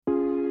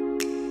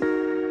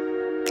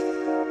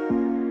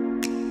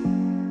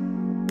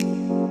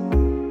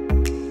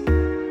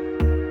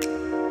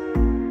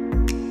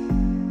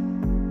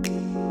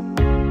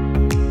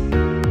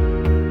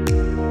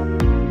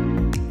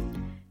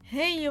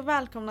och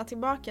välkomna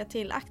tillbaka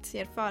till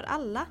Aktier för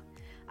alla.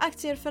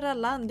 Aktier för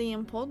alla, det är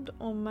en podd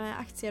om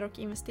aktier och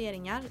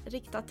investeringar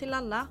riktat till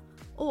alla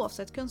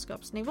oavsett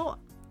kunskapsnivå.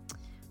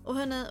 Och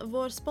hörni,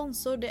 vår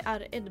sponsor det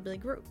är VNV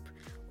Group.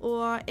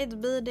 Och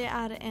VNV det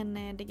är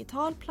en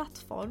digital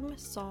plattform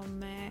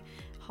som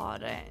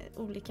har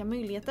olika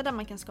möjligheter där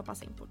man kan skapa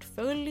sin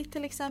portfölj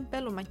till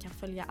exempel och man kan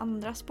följa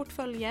andras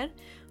portföljer.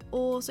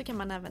 Och så kan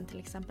man även till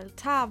exempel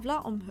tävla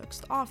om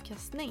högst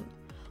avkastning.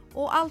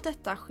 Och allt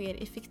detta sker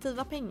i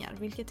fiktiva pengar,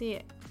 vilket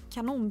är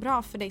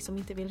kanonbra för dig som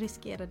inte vill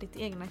riskera ditt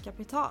egna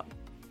kapital.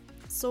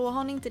 Så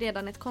har ni inte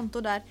redan ett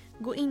konto där,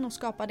 gå in och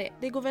skapa det.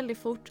 Det går väldigt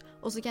fort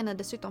och så kan ni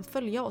dessutom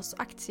följa oss,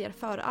 Aktier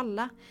för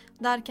alla.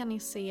 Där kan ni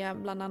se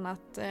bland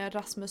annat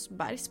Rasmus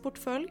Bergs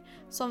portfölj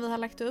som vi har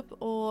lagt upp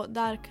och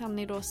där kan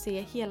ni då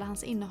se hela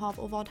hans innehav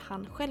och vad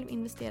han själv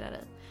investerar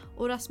i.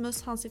 Och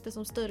Rasmus han sitter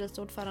som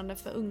styrelseordförande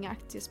för unga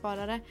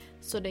aktiesparare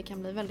så det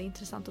kan bli väldigt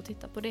intressant att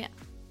titta på det.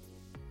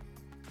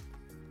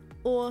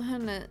 Och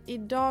hörni,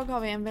 idag har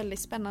vi en väldigt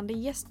spännande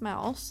gäst med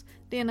oss.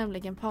 Det är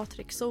nämligen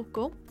Patrik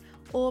Soko.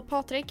 Och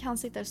Patrik han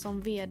sitter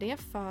som vd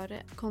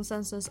för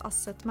Consensus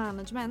Asset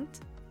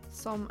Management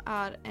som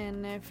är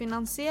en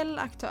finansiell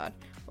aktör.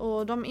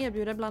 Och de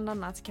erbjuder bland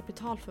annat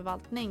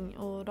kapitalförvaltning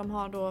och de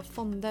har då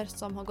fonder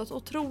som har gått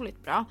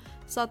otroligt bra.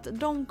 Så att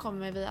de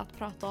kommer vi att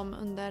prata om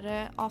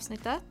under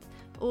avsnittet.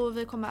 Och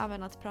vi kommer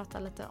även att prata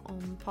lite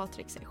om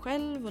Patrik sig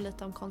själv och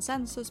lite om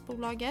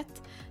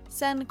Consensusbolaget.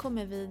 Sen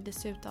kommer vi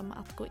dessutom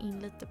att gå in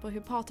lite på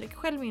hur Patrik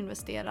själv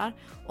investerar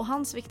och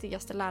hans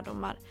viktigaste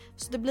lärdomar.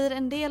 Så det blir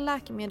en del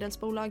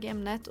läkemedelsbolag i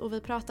ämnet och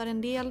vi pratar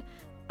en del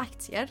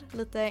aktier,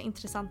 lite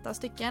intressanta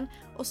stycken.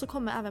 Och så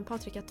kommer även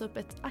Patrik att ta upp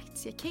ett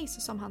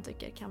aktiecase som han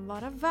tycker kan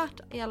vara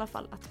värt i alla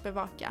fall att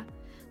bevaka.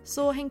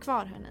 Så häng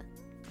kvar hörni.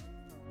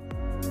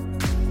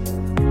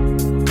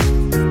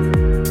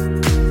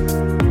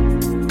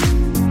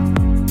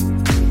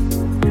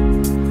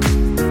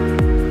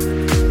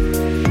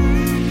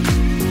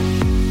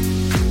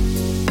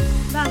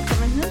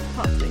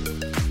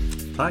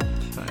 Tack,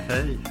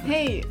 hej.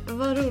 Hej,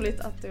 vad roligt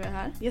att du är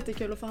här.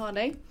 Jättekul att få ha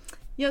dig.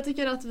 Jag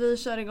tycker att vi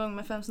kör igång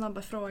med 5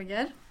 snabba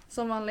frågor.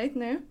 Som vanligt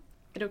nu.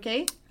 Är det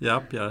okej?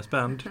 Japp, jag är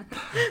spänd.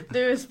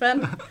 Du är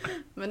spänd.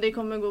 Men det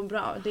kommer gå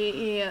bra.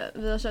 Vi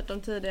har kört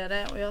dem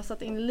tidigare och jag har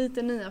satt in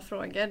lite nya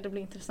frågor. Det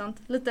blir intressant.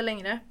 Lite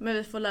längre, men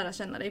vi får lära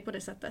känna dig på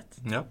det sättet.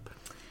 Japp.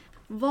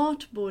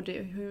 Vart bor du?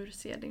 Hur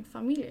ser din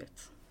familj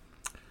ut?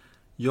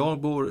 Jag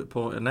bor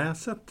på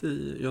Näset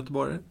i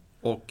Göteborg.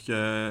 Och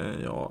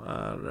jag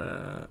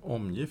är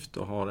omgift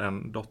och har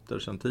en dotter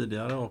sedan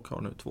tidigare och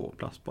har nu 2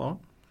 plastbarn.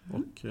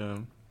 Och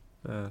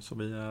så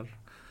vi är,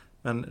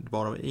 men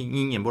bara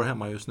ingen bor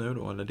hemma just nu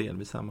då, eller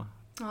delvis hemma.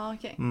 Ja,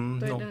 okej.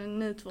 Då är det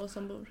ni 2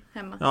 som bor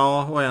hemma.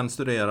 Ja, och en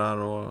studerar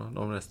och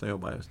de resten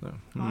jobbar just nu.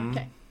 Ja,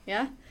 okej.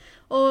 Ja.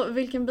 Och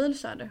vilken bil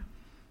kör du?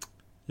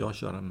 Jag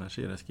kör en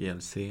Mercedes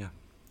GLC.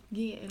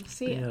 GLC?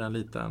 Det är en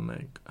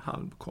liten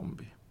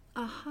halvkombi.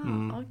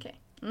 Aha,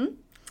 okej.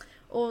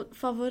 Och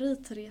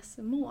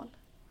favoritresmål?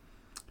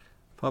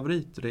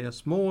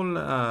 Favoritresmål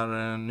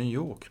är New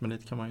York, men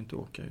dit kan man ju inte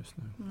åka just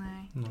nu.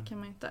 Nej, det kan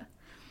man inte.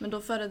 Men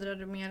då föredrar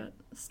du mer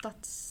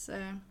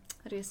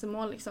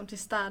stadsresmål liksom, till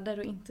städer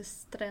och inte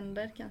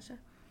stränder kanske?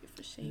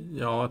 För sig.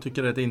 Ja, jag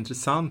tycker det är ett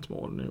intressant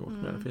mål New York,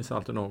 men det finns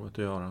alltid något att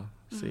göra,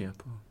 se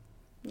på.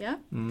 Ja.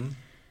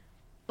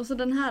 Och så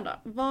den här då.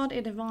 Vad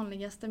är det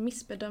vanligaste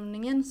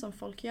missbedömningen som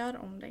folk gör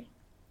om dig?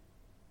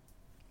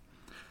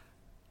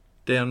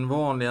 Den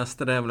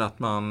vanligaste är väl att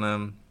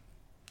man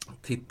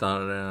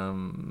tittar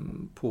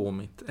på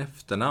mitt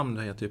efternamn.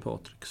 Det heter ju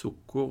Patrik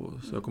Soko.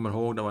 Så jag kommer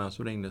ihåg det var en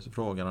som ringde så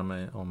frågade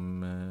mig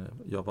om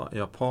jag var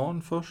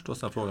japan först. Och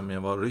sen frågade mig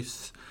om jag var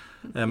ryss.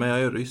 Men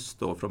jag är ryss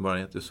då. Från början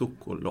heter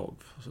Sokolov.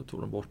 Så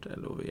tog de bort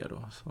LOV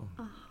då. Så.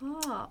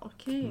 Aha,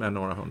 okej. Med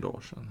några 100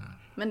 år sedan. Här.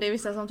 Men det är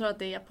vissa som tror att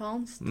det är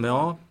japanskt.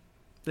 Ja,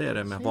 det är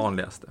det med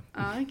vanligaste.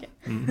 Ja, okej.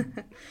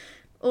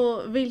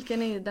 Och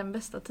vilken är den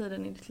bästa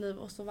tiden i ditt liv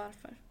och så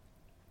varför?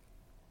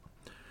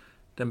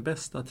 Den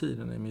bästa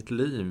tiden i mitt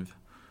liv?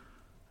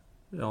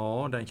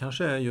 Ja, den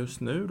kanske är just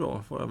nu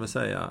då, får jag väl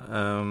säga.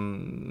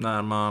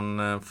 När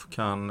man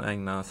kan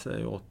ägna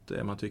sig åt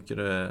det man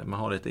tycker, man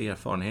har lite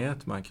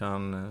erfarenhet. Man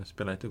kan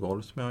spela lite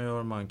golf som jag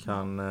gör. Man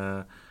kan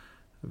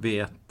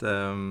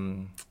veta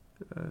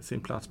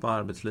sin plats på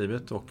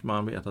arbetslivet och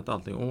man vet att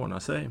allting ordnar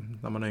sig.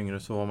 När man är yngre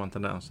så har man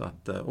tendens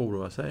att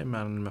oroa sig,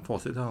 men med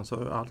facit i hand så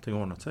har allting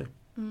ordnat sig.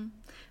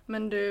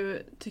 Men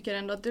du tycker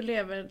ändå att du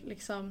lever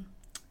liksom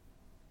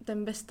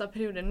den bästa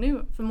perioden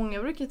nu? För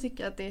många brukar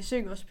tycka att det är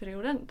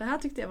 20-årsperioden. Det här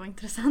tyckte jag var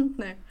intressant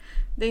nu.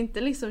 Det är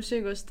inte liksom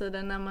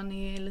 20-årstiden när man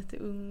är lite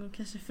ung och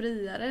kanske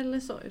friare eller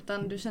så.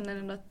 Utan du känner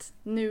ändå att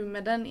nu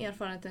med den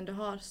erfarenheten du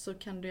har så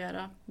kan du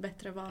göra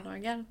bättre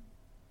vardagar.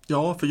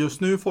 Ja, för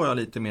just nu får jag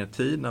lite mer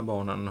tid när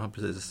barnen har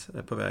precis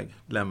är på väg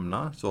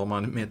lämna. Så har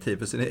man mer tid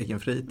för sin egen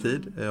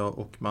fritid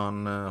och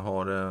man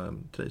har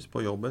trivs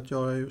på jobbet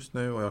gör jag just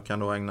nu. Och jag kan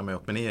då ägna mig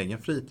åt min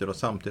egen fritid och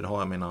samtidigt har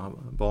jag mina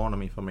barn och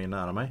min familj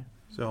nära mig.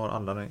 Så jag har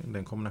alla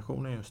den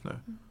kombinationen just nu.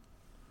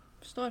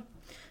 Förstår.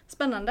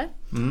 Spännande.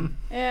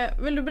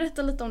 Vill du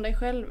berätta lite om dig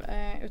själv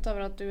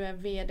utöver att du är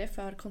vd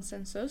för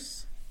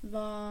Consensus?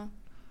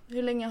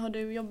 Hur länge har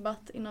du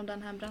jobbat inom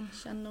den här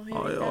branschen? Och hur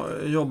jag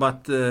har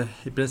jobbat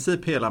i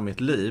princip hela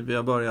mitt liv.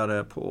 Jag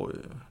började på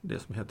det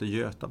som heter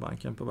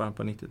Götabanken på början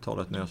på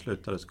 90-talet när jag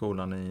slutade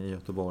skolan i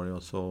Göteborg.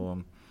 Och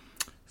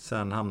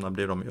sen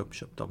blev de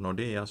uppköpta av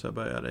Nordea, så jag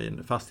började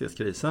i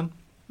fastighetskrisen.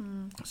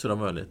 Så det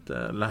var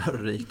lite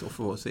lärorikt att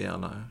få se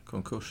alla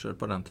konkurser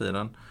på den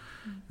tiden.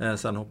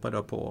 Sen hoppade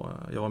jag på,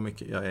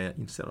 jag är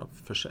intresserad av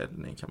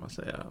försäljning kan man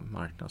säga,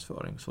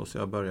 marknadsföring. Så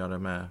jag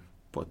började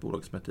på ett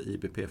bolag som heter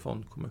IBP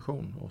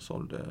Fondkommission och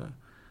sålde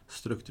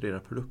strukturerade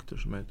produkter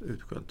som är ett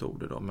utskällt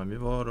ord idag. Men vi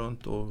var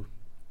runt och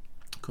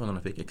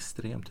kunderna fick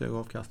extremt hög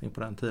avkastning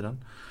på den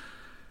tiden.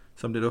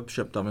 Sen blev det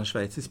uppköpt av en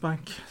schweizisk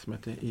bank som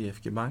heter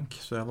EFG Bank.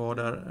 Så jag var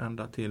där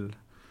ända till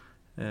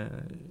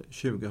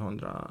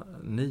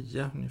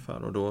 2009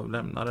 ungefär, och då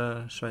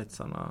lämnade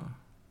schweizarna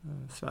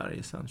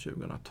Sverige sedan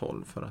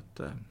 2012 för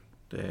att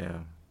det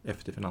är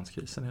efter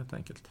finanskrisen helt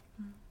enkelt.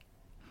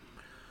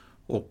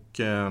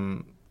 Och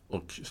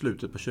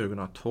slutet på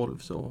 2012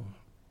 så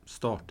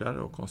startade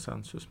jag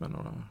Consensus med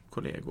några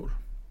kollegor.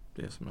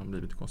 Det som har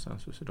blivit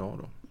Consensus idag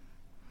då.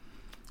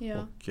 Ja.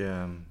 Och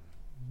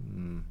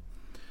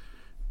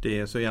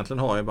så egentligen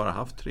har jag bara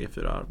haft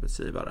 3-4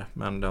 arbetsgivare,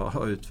 men det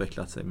har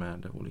utvecklat sig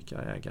med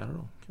olika ägare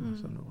då, kan man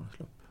säga då.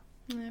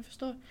 Jag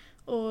förstår.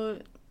 Och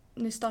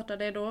ni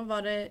startade då,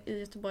 var det i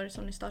Göteborg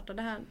som ni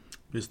startade här?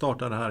 Vi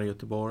startade här i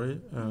Göteborg.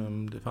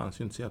 Det fanns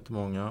ju inte så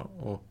jättemånga,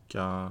 och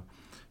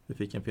vi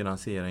fick en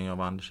finansiering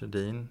av Anders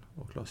Hedin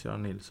och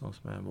Claes-Göran Nilsson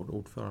som är vår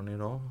ordförande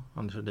idag.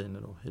 Anders Hedin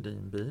är då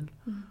Hedin Bil.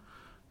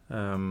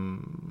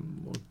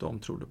 Och de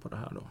trodde på det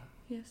här då.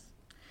 Yes.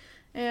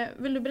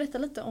 Vill du berätta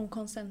lite om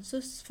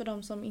Consensus för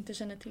de som inte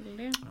känner till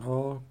det?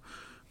 Ja,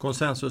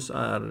 Consensus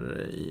är,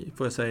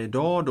 får jag säga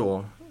idag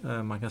då,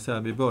 man kan säga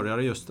att vi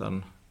började just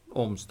en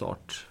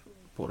omstart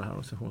på det här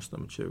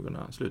organisationsnumret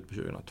slut på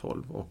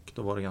 2012, och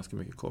då var det ganska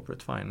mycket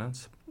corporate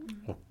finance.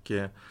 Och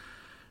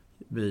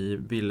vi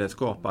ville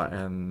skapa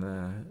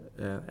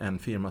en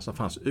firma som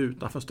fanns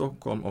utanför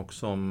Stockholm och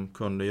som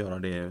kunde göra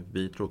det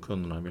vi tror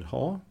kunderna vill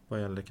ha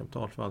vad gäller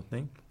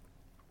kapitalförvaltning.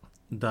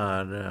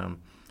 Där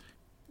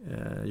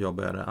jag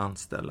började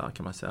anställa,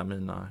 kan man säga,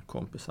 mina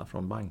kompisar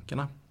från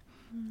bankerna.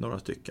 Några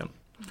stycken.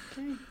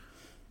 Okay.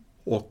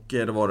 Och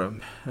det var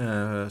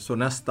det. Så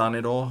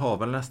idag har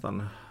väl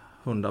nästan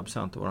 100%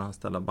 av våra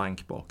anställda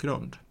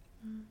bankbakgrund.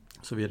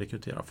 Så vi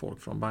rekryterar folk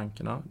från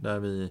bankerna där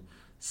vi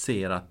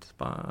ser att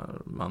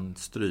man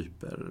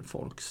stryper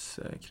folks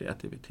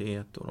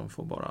kreativitet och de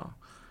får bara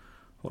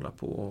hålla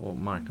på och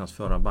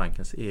marknadsföra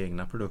bankens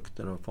egna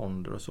produkter och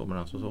fonder och så. Men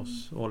hos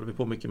oss håller vi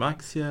på mycket med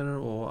aktier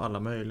och alla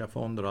möjliga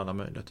fonder och alla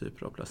möjliga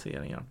typer av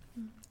placeringar.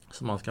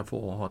 Så man ska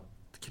få ha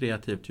ett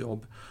kreativt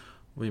jobb,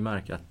 och vi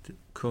märker att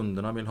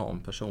kunderna vill ha en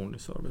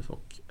personlig service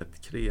och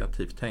ett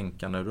kreativt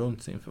tänkande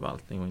runt sin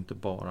förvaltning och inte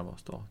bara vara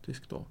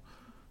statisk då.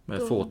 Med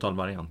ett fåtal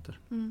varianter.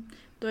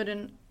 Då är det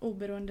en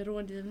oberoende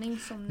rådgivning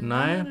som ni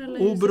Nej,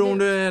 eller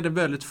oberoende är det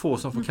väldigt få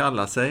som får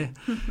kalla sig.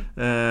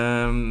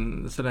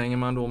 Så länge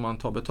man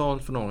tar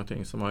betalt för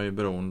någonting som är ju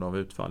beroende av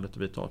utfallet,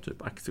 och vi tar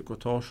typ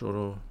aktiekotage,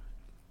 och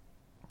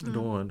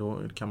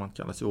då kan man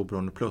kalla sig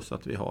oberoende, plus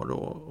att vi har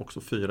då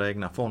också 4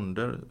 egna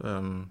fonder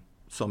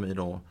som vi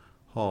då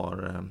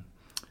har.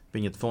 Vi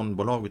är inget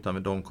fondbolag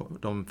utan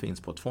de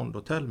finns på ett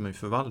fondhotell, men vi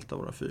förvaltar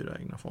våra 4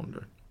 egna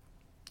fonder.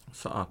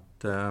 Så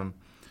att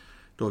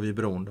då är vi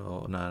beroende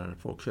av när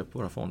folk köper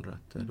våra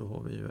fondrätter, då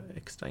har vi ju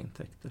extra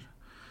intäkter.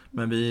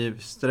 Men vi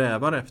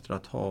strävar efter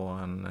att ha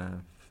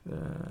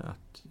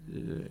att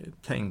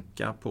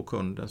tänka på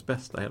kundens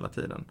bästa hela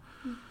tiden.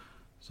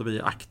 Så vi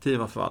är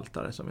aktiva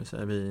förvaltare, som vi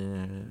säger.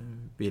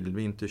 Vill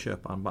vi inte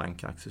köpa en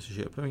bankaktie så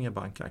köper vi inga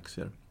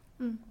bankaktier.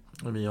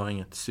 Och vi har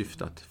inget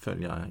syfte att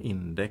följa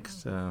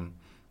index.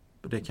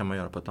 Det kan man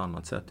göra på ett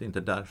annat sätt. Det är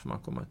inte därför man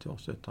kommer till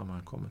oss, utan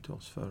man kommer till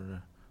oss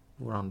för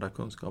vår andra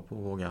kunskap och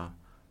våga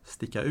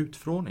sticka ut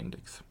från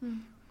index.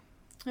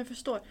 Jag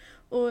förstår.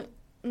 Och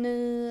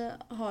ni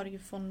har ju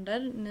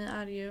fonder, ni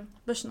är ju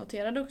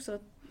börsnoterade också.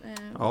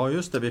 Ja,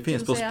 just det. Vi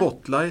finns på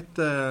Spotlight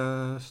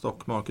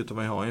Stock Market, och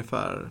vi har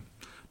ungefär,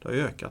 det har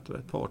ökat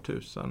ett par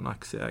tusen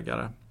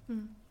aktieägare.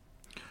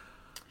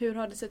 Hur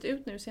har det sett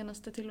ut nu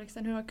senaste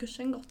tillväxten? Hur har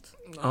kursen gått?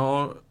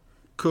 Ja,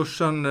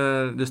 kursen,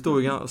 det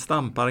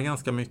stampar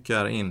ganska mycket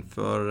här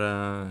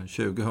inför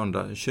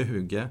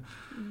 2020.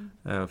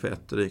 För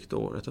ett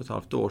och ett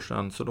halvt år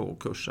sedan så låg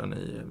kursen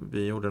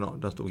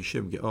den stod i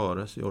 20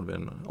 öre, så gjorde vi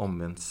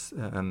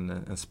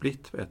en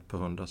split 1 på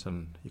 100,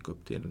 sen gick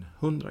upp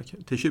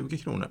till 20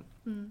 kronor.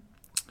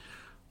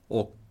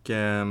 Och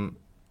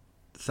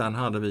sen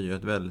hade vi ju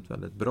ett väldigt,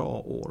 väldigt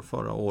bra år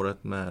förra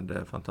året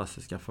med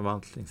fantastiska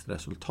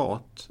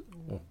förvaltningsresultat,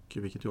 och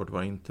vilket gjorde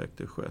våra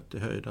intäkter sköt i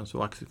höjden,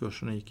 så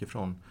aktiekursen gick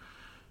ifrån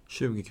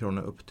 20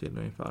 kronor upp till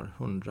ungefär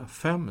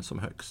 105 som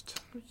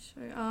högst.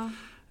 Ja.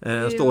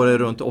 Står det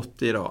runt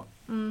 80 idag.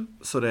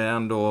 Så det är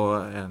ändå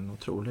en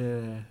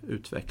otrolig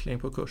utveckling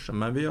på kursen.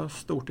 Men vi har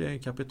stort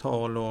eget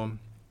kapital, och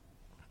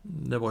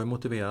det var ju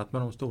motiverat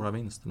med de stora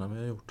vinsterna vi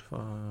har gjort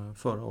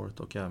förra året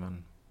och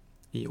även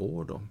i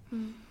år då.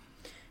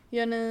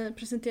 Ja, ni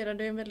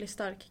presenterade en väldigt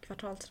stark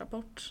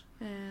kvartalsrapport.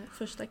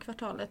 Första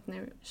kvartalet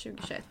nu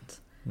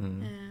 2021.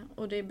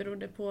 Och det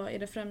berodde på, är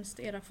det främst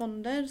era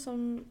fonder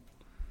som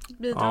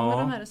bidrar med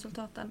de här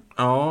resultaten?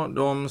 Ja,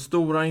 de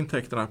stora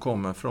intäkterna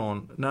kommer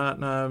från,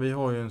 när vi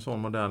har ju en sån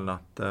modell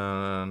att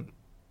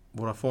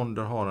våra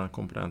fonder har en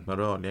komponent med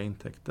rörliga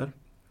intäkter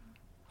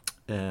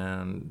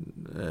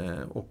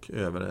och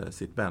över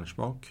sitt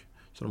benchmark.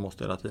 Så de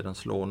måste hela tiden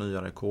slå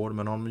nya rekord,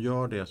 men om de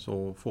gör det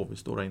så får vi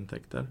stora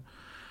intäkter.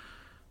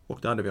 Och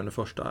det hade vi under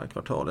första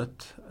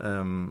kvartalet.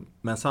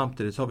 Men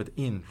samtidigt så har vi ett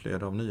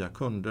inflöde av nya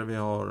kunder. Vi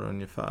har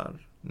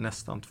ungefär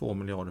nästan 2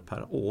 miljarder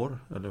per år,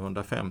 eller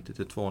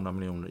 150-200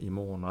 miljoner i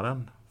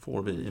månaden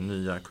får vi i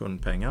nya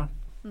kundpengar.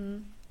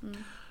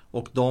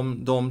 Och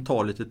de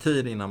tar lite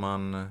tid innan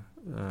man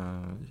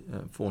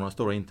får några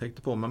stora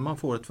intäkter på, men man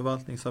får ett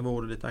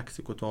förvaltningsarvode, lite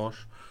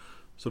aktiecourtage,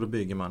 så då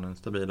bygger man en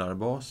stabilare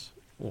bas.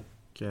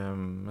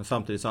 Men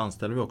samtidigt så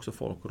anställer vi också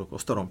folk och då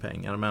kostar de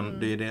pengar, men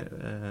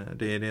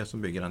det är det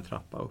som bygger en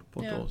trappa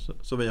uppåt. Ja.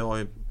 Så vi har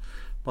ju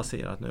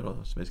passerat nu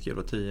då, som vi skrev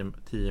då,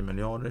 10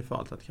 miljarder i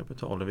förvaltat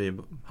kapital, och vi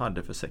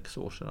hade för 6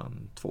 år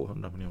sedan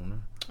 200 miljoner.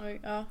 Oj,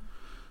 ja.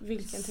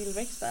 Vilken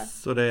tillväxt där.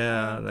 Så det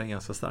är en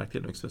ganska stark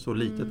tillväxt för så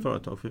litet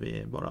företag, för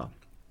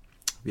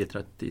vi är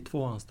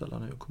 32 anställda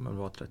nu och kommer att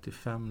vara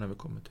 35 när vi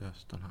kommer till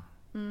hösten här.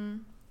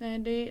 Nej,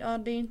 det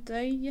är inte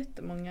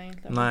jättemånga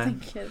egentligen. Nej. Man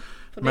tänker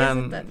på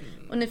det sättet.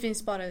 Och ni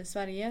finns bara i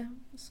Sverige?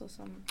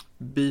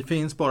 Vi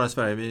finns bara i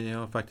Sverige. Vi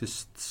har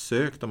faktiskt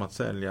sökt om att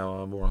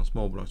sälja vår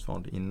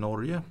småbolagsfond i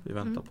Norge. Vi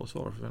väntar på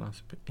svar från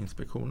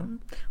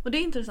Finansinspektionen. Och det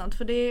är intressant,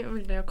 för det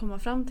vill jag komma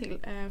fram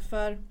till.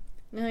 För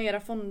ni har era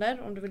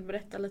fonder, om du vill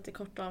berätta lite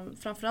kort om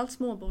framförallt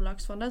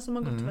småbolagsfonder som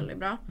har gått väldigt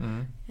bra.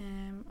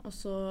 Och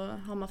så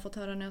har man fått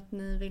höra nu att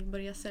ni vill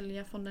börja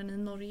sälja fonden i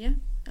Norge.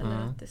 Eller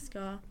att det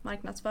ska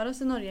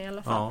marknadsföras i Norge i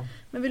alla fall. Ja.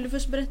 Men vill du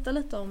först berätta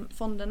lite om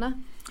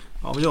fonderna?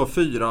 Ja, vi har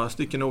 4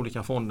 stycken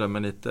olika fonder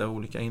med lite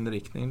olika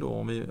inriktning då.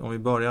 Om vi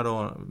börjar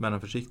då med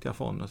den försiktiga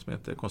fonden som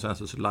heter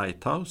Consensus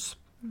Lighthouse.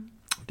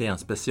 Det är en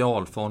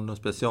specialfond, och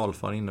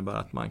specialfond innebär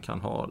att man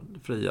kan ha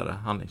friare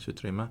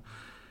handlingsutrymme.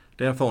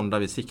 Det är en fond där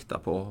vi siktar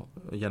på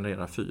att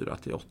generera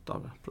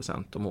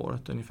 4-8% om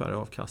året ungefär i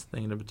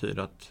avkastning. Det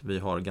betyder att vi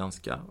har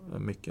ganska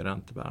mycket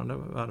räntebärande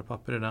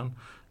värdepapper i den.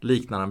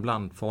 Liknar en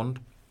blandfond.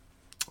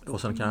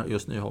 Och sen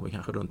just nu har vi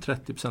kanske runt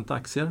 30%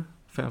 aktier,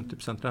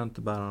 50%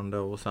 räntebärande,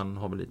 och sen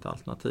har vi lite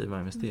alternativa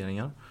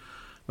investeringar.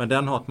 Men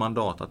den har ett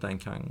mandat att den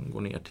kan gå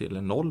ner till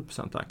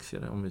 0%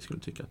 aktier om vi skulle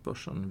tycka att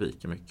börsen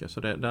viker mycket. Så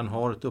den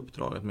har ett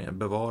uppdrag att med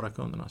bevara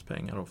kundernas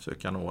pengar och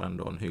försöka nå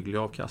ändå en hygglig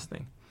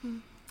avkastning.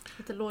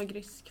 Lite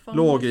lågrisk.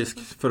 Lågrisk,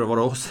 för att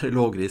vara oss är det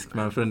lågrisk,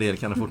 men för en del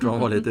kan det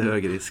fortfarande vara lite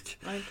högrisk.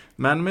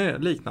 Men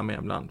liknar med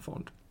en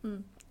blandfond.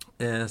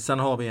 Sen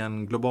har vi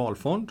en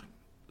globalfond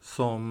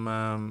som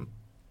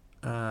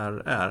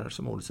är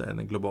som ordet säger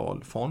en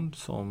global fond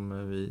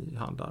som vi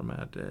handlar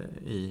med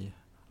i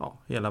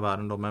hela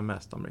världen då, med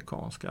mest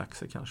amerikanska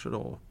aktier kanske då,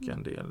 och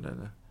en del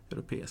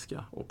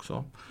europeiska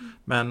också.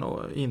 Men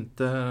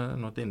inte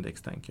något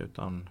indextänk,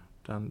 utan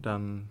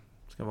den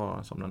ska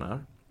vara som den är.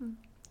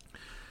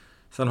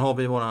 Sen har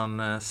vi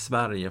våran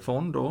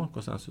Sverigefond då,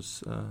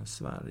 Consensus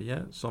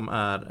Sverige, som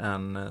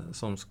är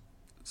som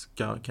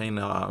kan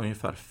innehålla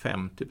ungefär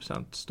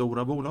 50%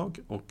 stora bolag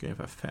och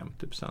ungefär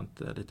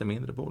 50% lite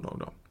mindre bolag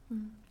då.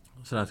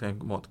 Så det ska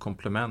vara ett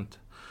komplement.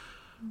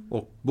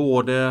 Och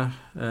både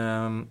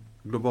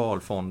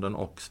Globalfonden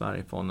och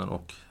Sverigefonden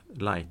och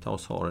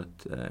Lighthouse har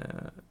ett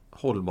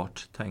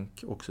hållbart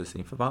tänk också i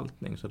sin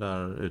förvaltning. Så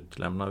där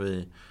utlämnar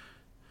vi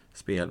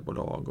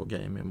spelbolag och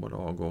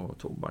gamingbolag och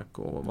tobak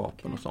och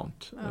vapen och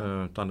sånt.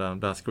 Utan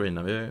där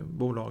screenar vi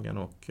bolagen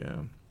och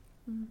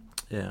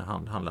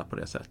handlar på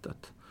det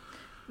sättet.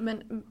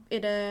 Men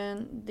är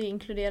det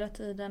inkluderat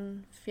i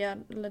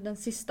den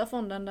sista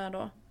fonden där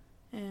då,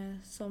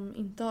 som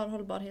inte har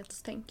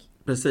hållbarhetstänk?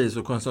 Precis,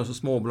 och Consensus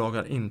småbolag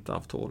har inte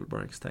haft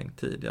hållbarhetstänk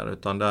tidigare,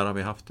 utan där har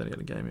vi haft en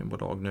del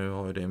gamingbolag. Nu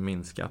har ju det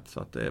minskat, så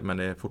att men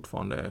det är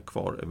fortfarande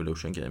kvar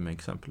Evolution Gaming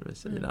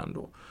exempelvis i den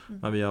då.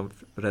 Men vi har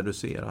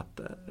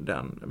reducerat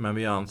den. Men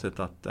vi har ansett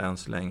att än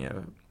så länge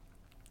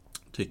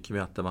tycker vi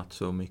att det varit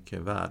så mycket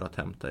värde att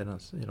hämta i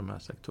de här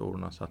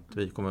sektorerna, så att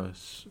vi kommer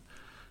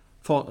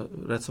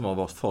rätt som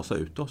var fasa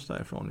ut oss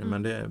därifrån.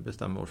 Men det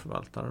bestämmer vår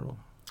förvaltare då.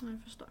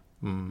 Jag förstår.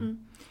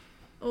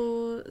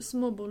 Och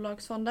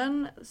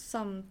småbolagsfonden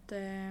samt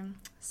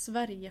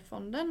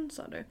Sverigefonden,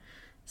 sa du.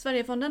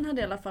 Sverigefonden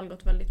hade i alla fall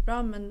gått väldigt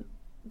bra, men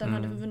den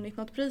hade vunnit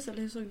något pris,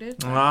 eller hur såg det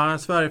ut? Ja,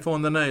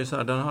 Sverigefonden är ju så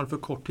här, den har för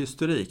kort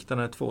historik. Den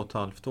är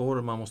 2,5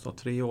 år, man måste ha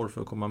 3 år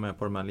för att komma med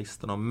på de här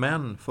listorna.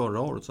 Men förra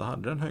året så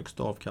hade den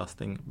högsta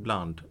avkastning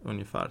bland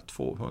ungefär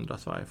 200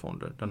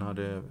 Sverigefonder. Den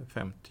hade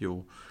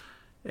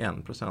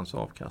 51%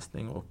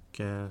 avkastning,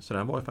 och så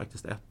den var ju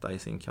faktiskt etta i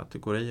sin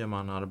kategori,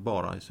 man hade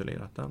bara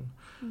isolerat den.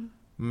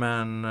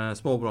 Men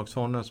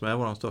småbolagsfonden, som är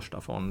vår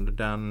största fond,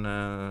 den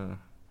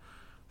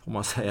får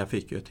man säga,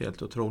 fick ju ett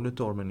helt otroligt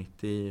år med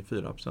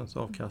 94%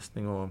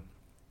 avkastning och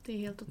det är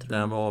helt otroligt.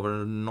 Den var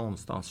väl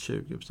någonstans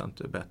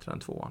 20% bättre än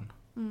 2:an.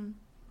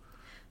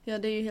 Ja,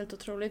 det är ju helt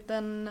otroligt.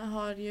 Den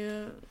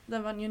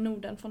vann ju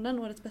Nordenfonden,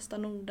 årets bästa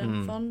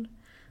Nordenfond.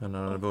 Den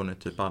har vunnit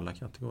typ alla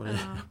kategorier.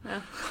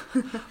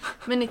 Ja.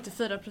 Men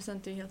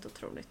 94% är ju helt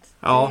otroligt.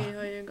 Ja,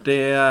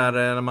 det är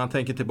när man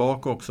tänker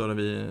tillbaka också när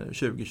vi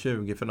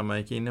 2020, för när man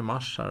gick in i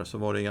mars här så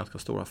var det ganska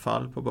stora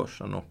fall på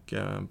börsen och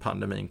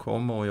pandemin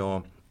kom och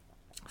jag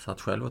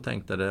satt själv och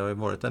tänkte det har ju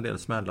varit en del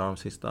smällar de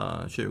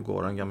sista 20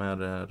 åren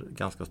med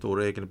ganska stor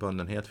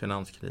regelbundenhet,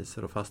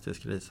 finanskriser och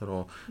fastighetskriser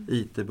och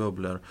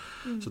IT-bubblor.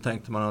 Så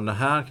tänkte man om det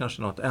här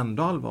kanske något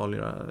ändå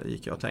allvarligare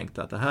gick jag och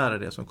tänkte att det här är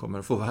det som kommer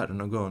att få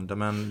världen att gå under,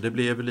 men det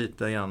blev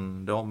lite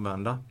igen det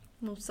omvända.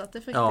 Motsatt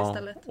effekt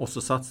istället. Och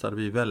så satsade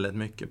vi väldigt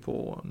mycket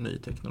på ny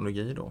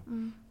teknologi då.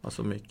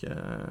 Alltså mycket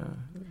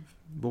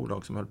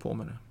bolag som höll på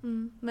med det.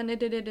 Men är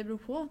det beror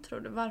på, tror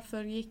du?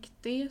 Varför gick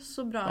det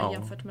så bra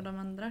jämfört med de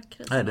andra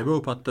kriserna? Nej, det beror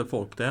på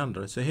att det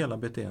ändrade sig hela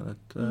beteendet.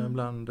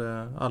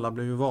 Alla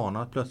blev ju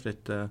vana att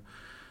plötsligt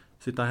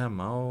sitta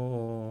hemma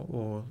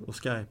och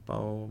skypa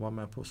och vara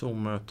med på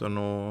Zoom-möten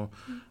och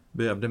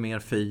behövde mer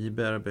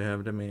fiber,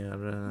 behövde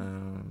mer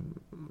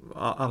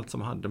allt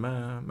som hade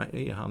med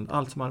e-handel,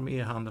 allt som hade med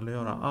e-handel att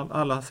göra.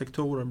 Alla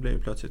sektorer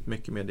blev plötsligt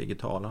mycket mer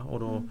digitala och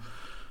då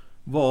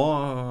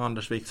var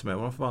Anders Wik som är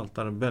vår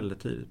förvaltare väldigt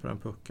tidigt på den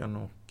pucken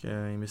och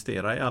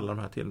investera i alla de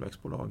här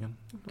tillväxtbolagen.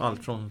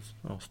 Allt från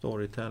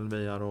Storytel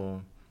via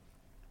och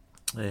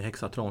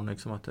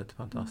Hexatronic som varit ett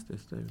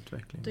fantastiskt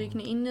utveckling. Då gick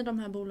ni in i de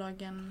här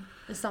bolagen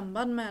i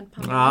samband med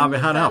pandemin? Ja, vi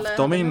hade haft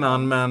dem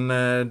innan men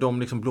de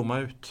liksom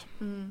blommade ut.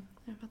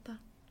 Jag fattar.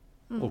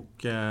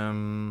 Och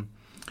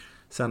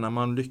sen när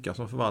man lyckas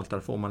som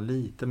förvaltare får man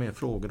lite mer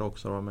frågor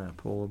också att vara med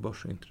på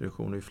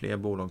börsintroduktion. Det är fler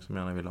bolag som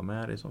gärna vill ha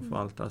med dig som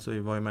förvaltare. Så vi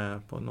var ju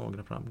med på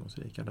några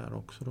framgångsrika där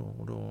också.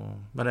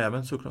 Men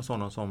även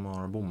sådana som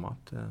har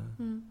bommat.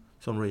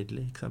 Som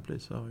Ridley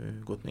exempelvis har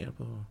ju gått ner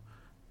på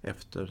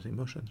efter sin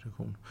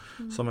börsintroduktion.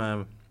 Som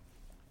är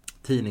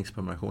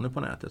tidningsprenumerationer på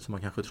nätet som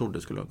man kanske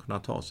trodde skulle kunna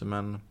ta sig.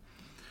 Men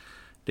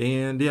det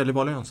gäller att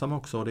vara lönsam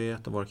också och det är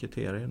ett av våra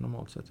kriterier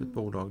normalt sett. Ett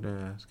bolag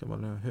det ska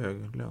vara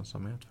hög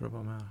lönsamhet för att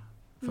vara med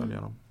och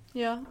följa dem.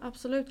 Ja,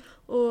 absolut.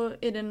 Och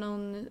är det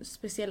någon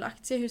speciell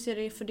aktie? Hur ser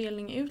det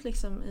fördelning ut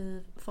liksom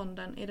i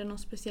fonden? Är det någon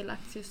speciell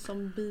aktie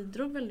som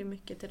bidrog väldigt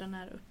mycket till den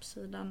här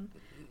uppsidan?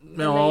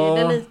 Ja,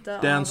 eller är det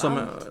lite den av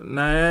allt?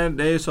 Nej,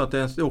 det är ju så att det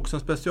är också en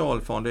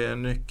specialfond. Det är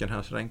nyckeln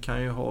här så den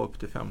kan ju ha upp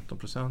till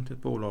 15% i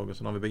ett bolag och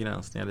så har vi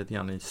begränsningar lite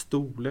grann i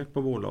storlek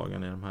på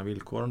bolagen i de här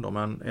villkoren då.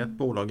 Men ett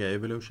bolag är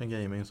Evolution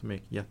Gaming som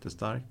gick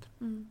jättestarkt.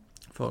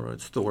 Förra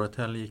året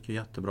Storytel gick ju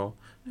jättebra.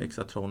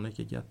 Hexatronic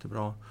gick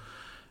jättebra.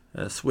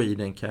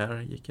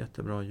 Swedencare gick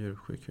jättebra,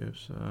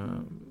 djursjukhus.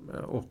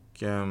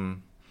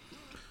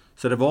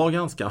 Så det var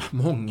ganska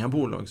många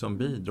bolag som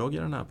bidrog i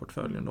den här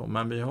portföljen då.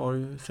 Men vi har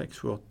ju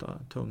 6-7-8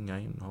 tunga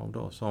innehav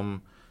då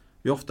som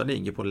vi ofta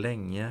ligger på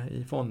länge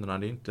i fonderna.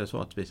 Det är inte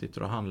så att vi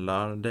sitter och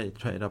handlar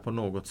daytrader på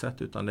något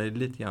sätt utan det är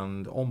lite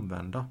grann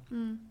omvända.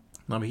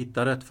 När vi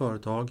hittar ett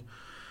företag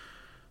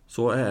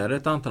så är det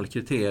ett antal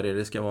kriterier.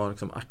 Det ska vara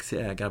liksom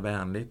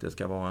aktieägarvänligt. Det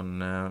ska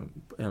vara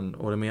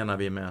och det menar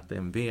vi med att det är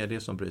en vd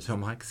som bryr sig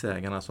om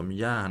aktieägarna som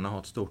gärna har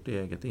ett stort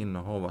eget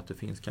innehav. Att det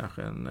finns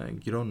kanske en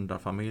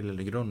grundarfamilj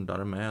eller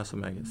grundare med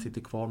som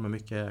sitter kvar med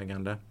mycket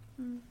ägande.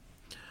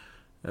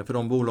 För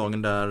de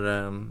bolagen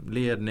där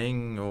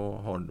ledning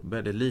och har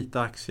väldigt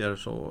lite aktier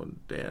så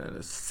det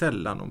är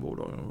sällan de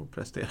bolagen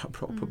presterar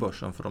bra på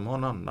börsen för de har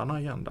en annan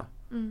agenda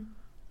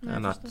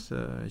än att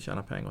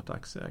tjäna pengar åt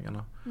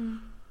aktieägarna.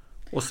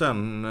 Och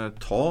sen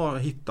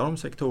hitta de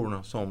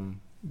sektorerna som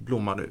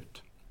blommar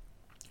ut.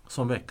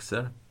 Som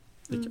växer.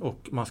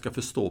 Och man ska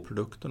förstå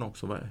produkten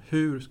också.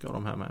 Hur ska det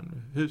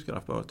här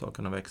företag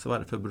kunna växa? Vad är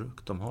det för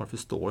produkt de har?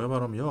 Förstår jag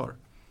vad de gör?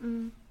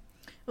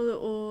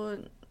 Och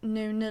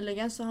nu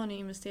nyligen så har ni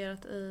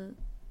investerat i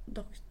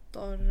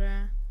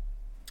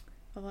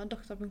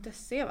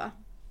doktor.se va?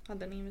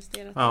 Hade ni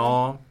investerat i?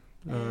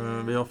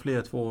 Vi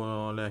har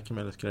 2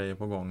 läkemedelsgrejer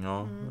på gång.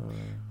 Ja.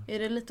 Är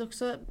det lite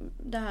också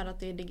det här att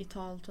det är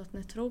digitalt och att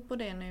ni tror på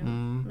det nu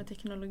med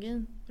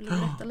teknologin? Vill du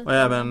berätta lite? Och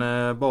även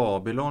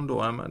Babylon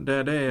då.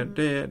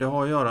 Det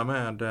har att göra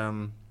med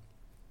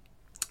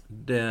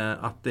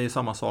att det är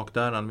samma sak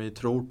där. Än vi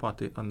tror på att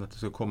det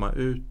ska komma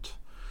ut.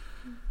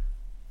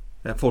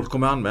 Folk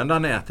kommer använda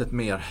nätet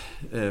mer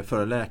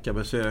för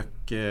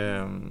läkarbesök,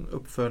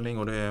 uppföljning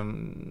och det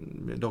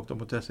är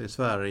doktor.se i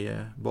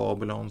Sverige,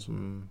 Babylon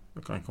som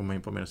jag kan komma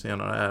in på mer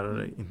senare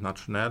är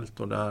internationellt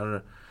och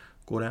där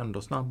går det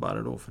ändå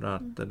snabbare då för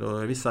att då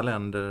är vissa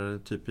länder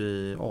typ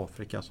i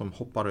Afrika som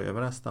hoppar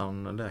över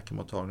nästan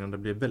läkarmottagningen. Det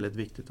blir väldigt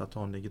viktigt att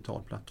ha en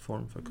digital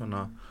plattform för att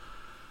kunna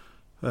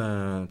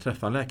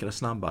träffa en läkare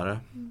snabbare.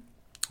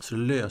 Så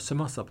det löser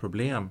massa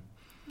problem.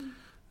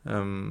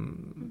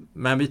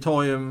 Men vi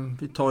tar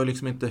ju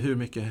liksom inte hur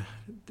mycket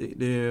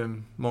det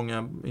är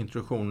många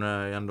introduktioner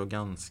är ändå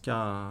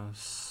ganska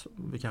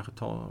vi kanske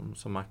tar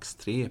som max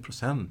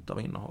 3%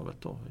 av innehavet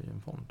då i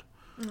en fond.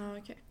 Ja,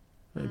 okej.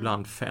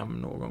 Ibland 5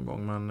 någon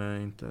gång,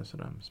 men inte så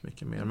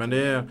mycket mer. Men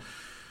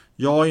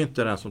jag är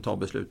inte den som tar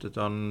beslutet,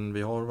 utan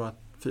vi har varit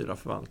 4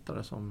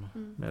 förvaltare som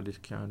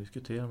kan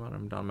diskutera med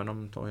dem ibland, men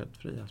de tar helt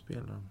fria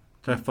spel. De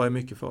träffar ju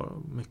mycket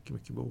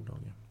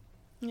bolag.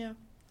 Ja,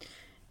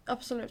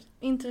 absolut.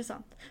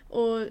 Intressant.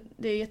 Och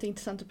det är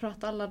jätteintressant att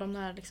prata alla de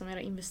här liksom,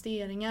 era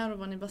investeringar och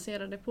vad ni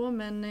baserar det på,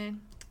 men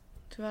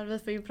tyvärr vi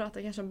får ju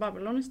prata kanske om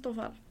Babylon i så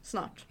fall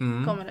snart.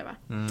 Kommer det va?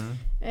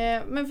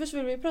 Men först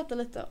vill vi prata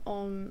lite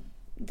om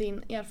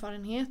din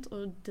erfarenhet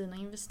och dina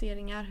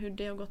investeringar, hur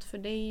det har gått för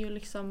dig och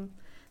liksom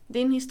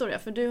din historia,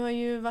 för du har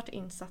ju varit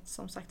insatt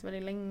som sagt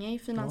väldigt länge i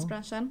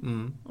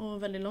finansbranschen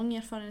och väldigt lång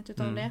erfarenhet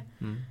utav det.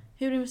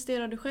 Hur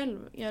investerar du själv?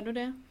 Gör du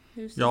det?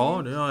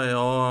 Ja, det gör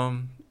jag.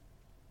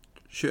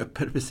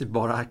 Köper precis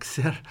bara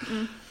aktier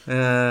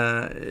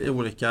i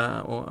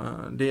olika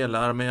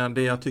delar, men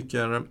det jag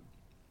tycker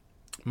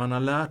man har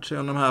lärt sig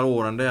under de här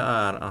åren, det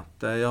är att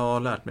jag har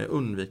lärt mig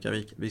undvika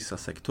vissa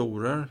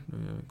sektorer.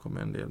 Nu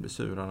kommer en del bli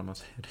sura när man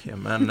säger det,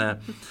 men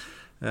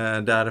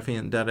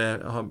där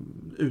det har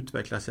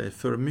utvecklat sig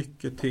för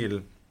mycket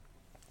till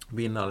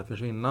vinna eller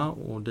försvinna,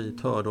 och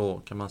dit hör då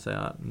kan man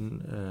säga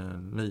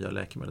nya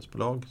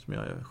läkemedelsbolag som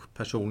jag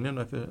personligen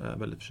är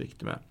väldigt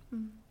försiktig med.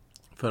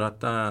 För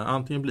att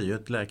antingen blir ju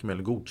ett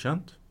läkemedel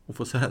godkänt och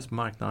får säljas på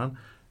marknaden,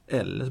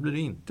 eller så blir det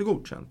inte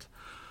godkänt.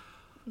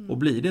 Och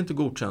blir det inte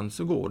godkänt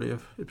så går det ju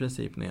i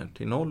princip ner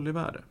till 0 i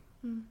värde.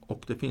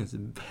 Och det finns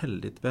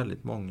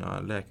väldigt många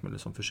läkemedel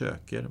som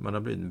försöker, men det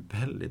har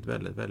blivit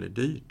väldigt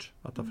dyrt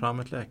att ta fram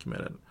ett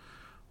läkemedel.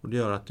 Och det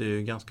gör att det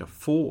är ganska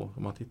få,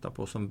 om man tittar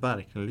på, som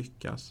verkligen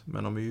lyckas.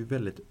 Men de är ju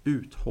väldigt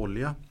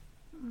uthålliga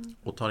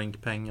och tar in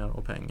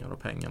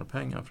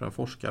pengar. För en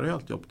forskare är ju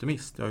alltid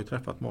optimist. Jag har ju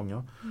träffat många.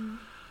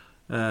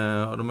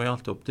 Och de är ju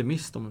alltid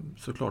optimist om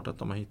såklart att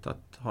de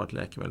har ett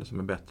läkemedel som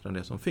är bättre än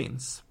det som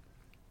finns.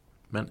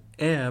 Men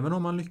även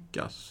om man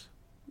lyckas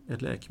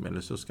ett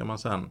läkemedel, så ska man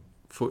sedan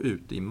få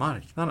ut det i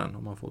marknaden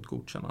om man får ett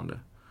godkännande.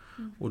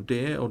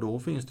 Och då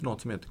finns det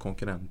något som heter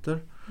konkurrenter.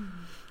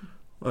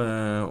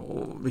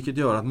 Vilket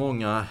gör att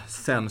många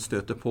sen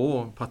stöter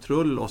på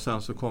patrull, och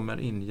sen så kommer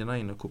indierna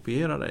in och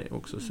kopierar dig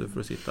också, så för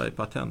att sitta i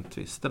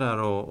patenttvister där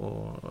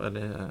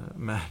eller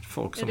med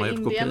folk som har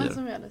gjort kopior. Är det indierna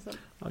som gör det så?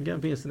 Ja,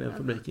 det finns en del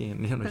fabrik i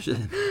Indien och Kina.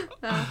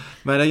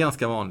 Men det är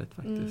ganska vanligt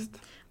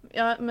faktiskt.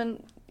 Ja, men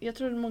jag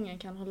tror att många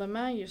kan hålla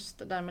med just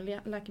det där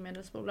med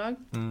läkemedelsbolag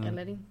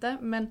eller inte.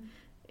 Men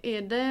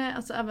är det,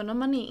 alltså även om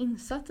man är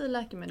insatt i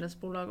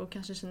läkemedelsbolag och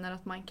kanske känner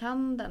att man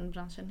kan den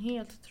branschen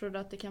helt, tror du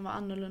att det kan vara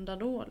annorlunda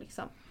då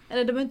liksom? Eller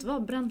det behöver inte vara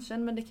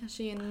branschen, men det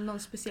kanske är någon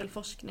speciell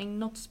forskning,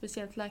 något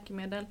speciellt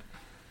läkemedel.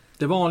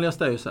 Det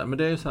vanligaste är ju så här, men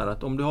det är ju så här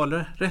att om du har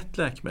rätt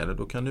läkemedel,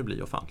 då kan du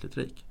bli ofantligt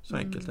rik. Så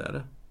enkelt är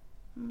det.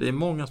 Det är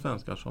många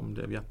svenskar som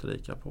blev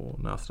jätterika på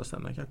när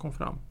AstraZeneca kom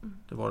fram.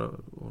 Det var,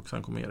 och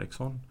sen kom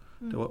Ericsson.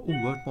 Det var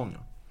oerhört många.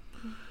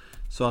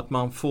 Så att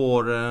man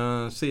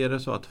får se det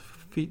så att,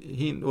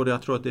 och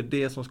jag tror att det är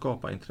det som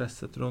skapar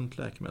intresset runt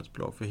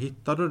läkemedelsbolag. För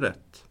hittar du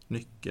rätt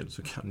nyckel,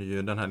 så kan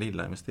ju den här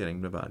lilla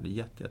investeringen bli värd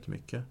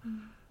jättemycket.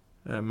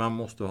 Man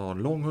måste ha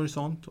lång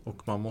horisont,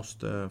 och man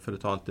måste, för det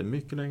tar alltid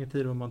mycket längre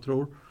tid än vad man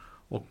tror,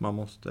 och man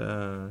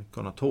måste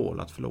kunna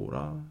tåla att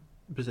förlora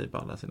i princip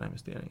alla sina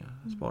investeringar,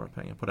 spara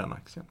pengar på den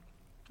aktien.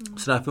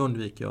 Så därför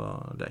undviker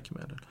jag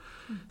läkemedel.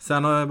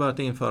 Sen har jag börjat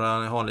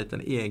jag har en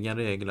liten egen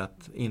regel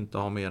att inte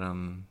ha mer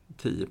än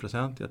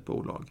 10% i ett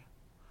bolag.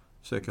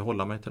 Försöker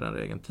hålla mig till den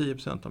regeln.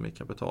 10% av mitt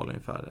kapital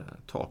ungefär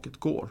taket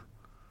går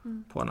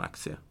på en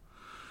aktie.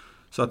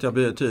 Så att jag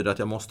betyder att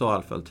jag måste ha i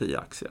alla fall 10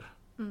 aktier.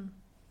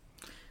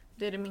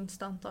 Det är det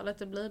minsta antalet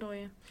det blir då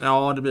ju.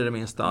 Ja, det blir det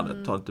minsta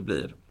antalet det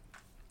blir.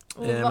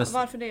 Och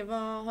varför det?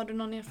 Har du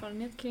någon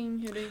erfarenhet kring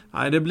hur det...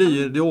 Nej, det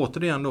blir det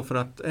återigen då för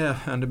att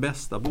även det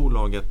bästa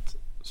bolaget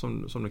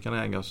som du kan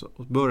äga, så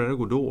börjar det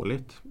gå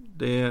dåligt.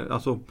 Det är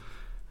alltså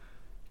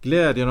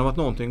glädjen av att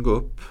någonting går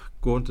upp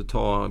går inte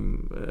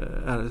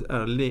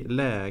är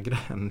lägre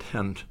än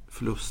den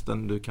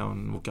förlusten du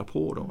kan åka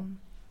på då.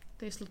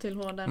 Det slår till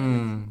hårdare.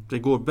 Det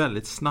går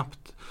väldigt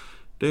snabbt.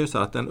 Det är ju så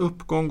att en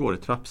uppgång går i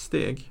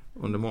trappsteg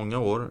under många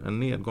år. En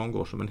nedgång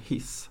går som en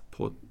hiss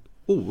på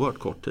oerhört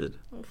kort tid.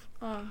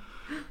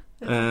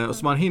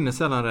 Så man hinner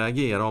sällan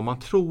reagera, och man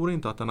tror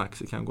inte att en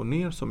aktie kan gå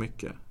ner så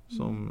mycket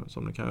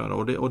som det kan göra.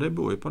 Och det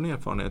beror ju på en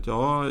erfarenhet.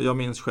 Jag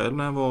minns själv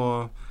när jag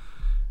var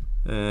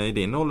i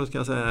din ålder, ska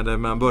jag säga,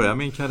 när jag började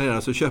min karriär,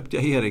 så köpte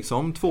jag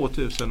Ericsson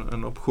 2000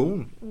 en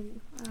option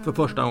för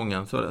första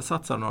gången. Så jag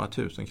satsade några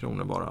 1000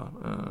 kronor bara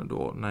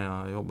då när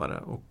jag jobbade,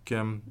 och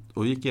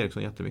då gick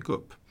Ericsson jättemycket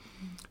upp.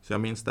 Så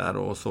jag minns där,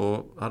 och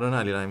så hade den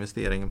här lilla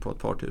investeringen på ett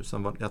par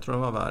tusen, jag tror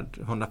den var värd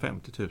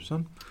 150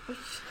 000.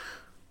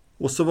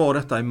 Och så var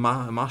detta i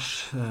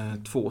mars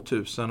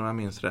 2000 om jag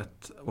minns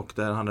rätt, och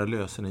där hade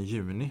lösen i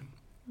juni.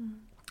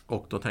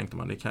 Och då tänkte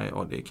man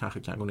det kanske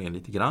kan gå ner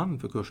lite grann,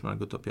 för kursen hade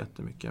gått upp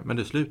jättemycket. Men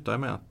det slutade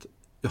med att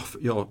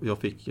jag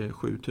fick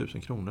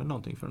 7000 kronor eller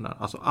någonting för den där.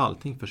 Alltså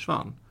allting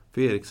försvann.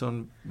 För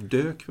Ericsson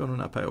dök under den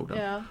här perioden.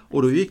 Ja.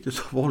 Och då gick det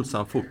så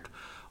våldsamt fort.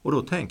 Och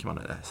då tänker man,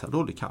 så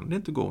dåligt kan det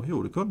inte gå.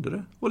 Jo, det kunde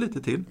det. Och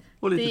lite till.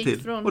 Och lite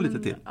till. Och lite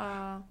till.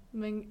 Ja,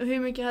 men hur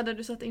mycket hade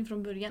du satt in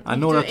från början? Nej,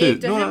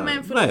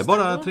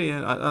 bara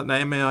 3.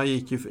 Nej, men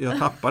jag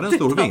tappade en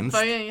stor vinst.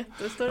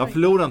 Jag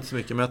förlorade inte så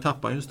mycket, men jag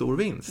tappade en stor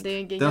vinst.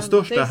 Den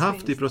största jag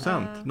haft i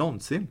procent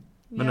någonsin.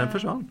 Men den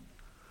försvann.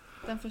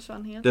 Den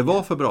försvann helt. Det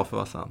var för bra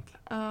för att vara sant.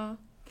 Ja.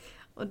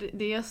 Och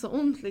det är så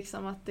ont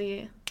liksom att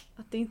det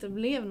inte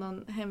blev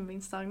någon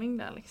hemvinsttagning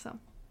där liksom.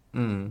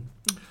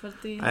 För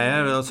att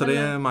nej, alltså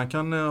man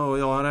kan, och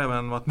jag har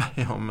även varit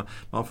med om,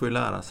 man får ju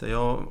lära sig.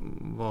 Jag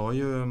var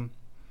ju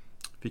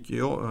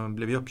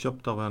blev ju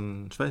uppköpt av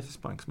en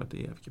schweizisk bank som heter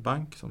EFG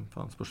Bank som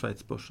fanns på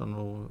Schweizbörsen,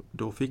 och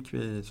då fick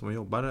vi som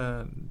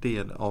jobbade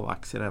del av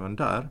aktier även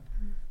där.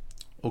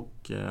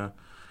 Och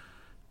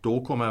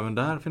då kom även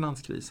där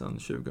finanskrisen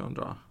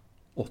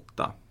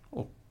 2008,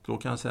 och då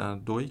kan jag säga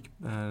då gick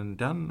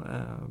den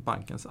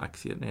bankens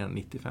aktier ner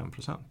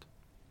 95%.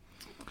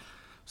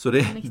 Så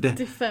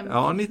 95%?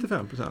 Ja,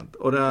 95%.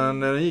 Och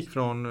den gick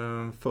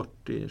från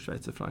 40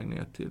 schweizerfranc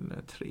ner till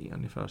 3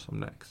 ungefär som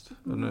lägst.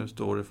 Och nu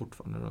står det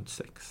fortfarande runt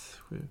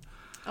 6-7.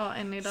 Ja,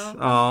 än idag.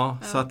 Ja,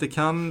 så att det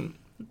kan,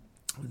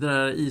 det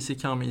där easy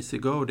come, easy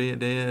go,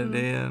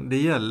 det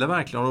gäller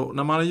verkligen. Och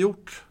när man har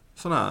gjort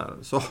sådana här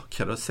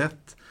saker och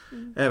sett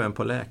även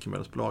på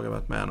läkemedelsbolag, jag har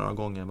varit med några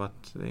gånger,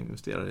 varit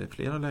investerad i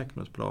flera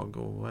läkemedelsbolag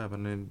och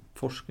även i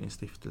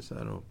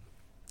forskningsstiftelser, och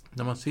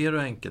när man ser hur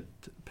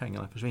enkelt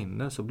pengarna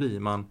försvinner så blir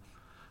man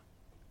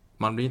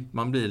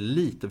blir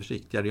lite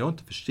försiktigare. Jag är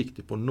inte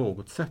försiktig på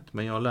något sätt,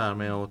 men jag lär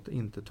mig att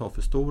inte ta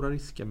för stora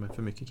risker med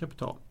för mycket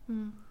kapital.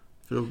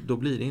 För då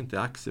blir det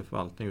inte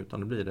aktieförvaltning, utan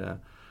då blir det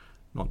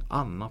någon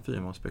annan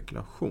form av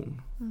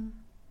spekulation.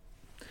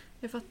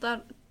 Jag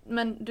fattar.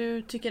 Men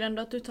du tycker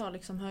ändå att du tar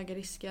liksom höga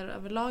risker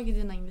överlag i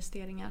dina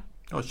investeringar?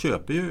 Jag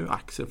köper ju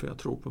aktier för jag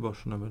tror på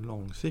börsen över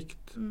lång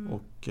sikt.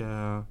 Och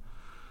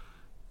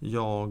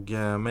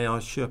men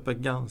jag köper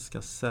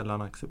ganska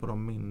sällan aktier på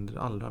de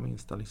allra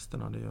minsta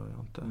listorna, det gör jag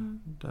inte.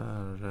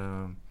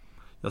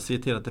 Jag ser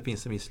till att det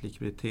finns en viss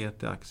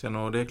likviditet i aktien,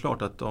 och det är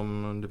klart att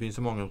om det finns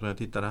så många som jag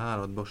tittar här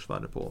och ett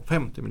börsvärde på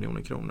 50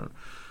 miljoner kronor.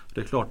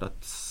 Det är klart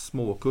att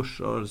små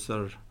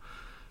kursrörelser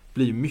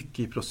blir mycket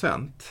i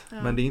procent,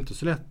 men det är inte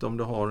så lätt om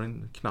du har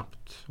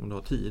om du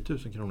har 10 000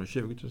 kronor,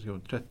 20 000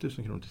 kronor, 30 000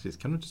 kronor till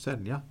sist kan du inte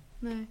sälja.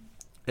 Nej.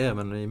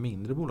 Även i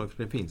mindre bolag,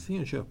 för det finns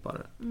ingen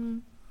köpare.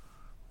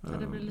 Så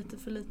det blir lite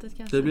för litet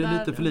kanske. Det blir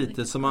lite för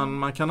litet, så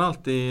man kan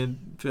alltid,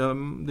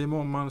 det är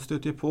många, man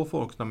stöter på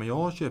folk när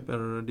jag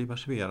köper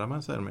diversifiera,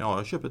 men säger de,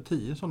 jag köper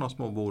 10 sådana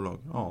små bolag.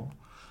 Ja.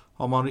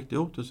 Har man riktigt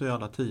otur så är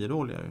alla 10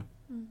 dåliga ju.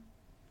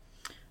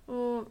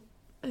 Och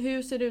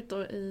hur ser det ut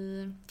då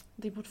i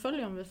din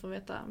portfölj, om vi får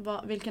veta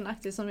vilken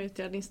aktie som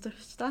utgör ditt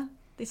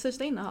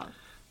största innehav?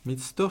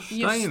 Mitt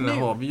största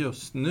innehav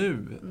just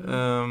nu?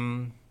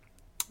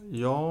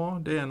 Ja,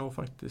 det är nog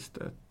faktiskt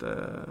ett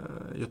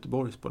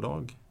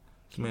Göteborgsbolag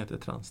som heter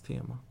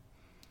Transtema.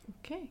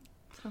 Okej,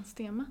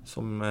 Transtema.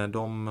 Som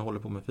de håller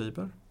på med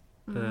fiber.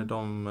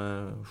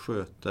 De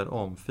sköter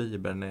om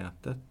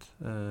fibernätet,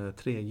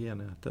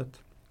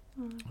 3G-nätet.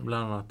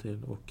 Bland annat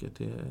och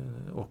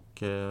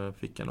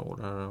fick en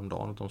order om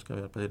dagen att de ska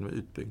hjälpa till med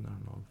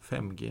utbyggnaden av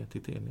 5G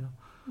till Telia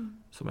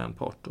som en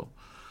part då.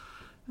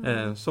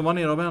 Som var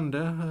nere och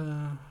vände,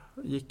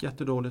 gick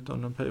jättedåligt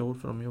under en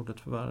period, för de gjorde ett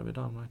förvärv i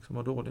Danmark som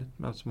var dåligt,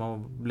 men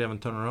som blev en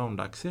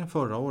turnaround-aktie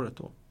förra året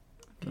då.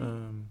 Okay.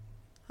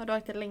 Har du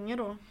ägt det länge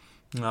då?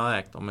 Jag har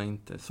ägt dem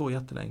inte så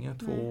jättelänge,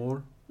 2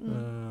 år.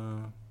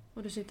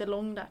 Och du sitter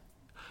lång där?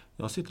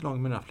 Jag sitter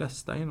lång med de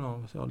flesta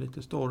innehav, så jag har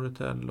lite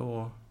Storytel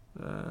och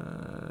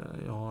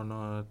jag har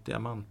något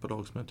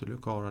diamantbolag som heter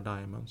Lucara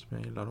Diamond som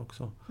jag gillar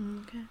också.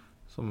 Okay.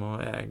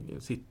 Som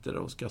sitter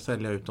och ska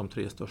sälja ut de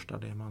 3 största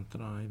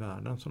diamanterna i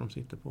världen som de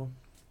sitter på.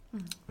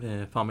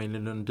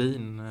 Familjen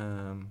Lundin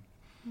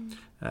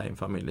är en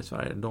familj i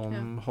Sverige.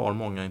 De har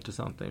många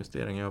intressanta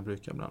investeringar. Jag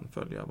brukar ibland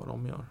följa vad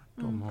de gör.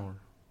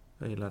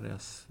 Jag gillar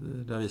deras.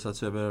 Det har visat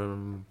sig över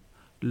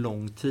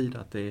lång tid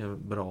att det är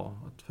bra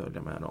att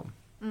följa med dem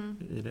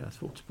i deras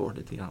fotspår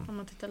lite grann. Om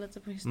man tittar lite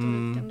på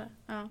historiken där.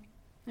 Ja,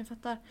 jag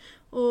fattar.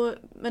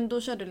 Men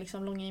då kör du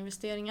liksom långa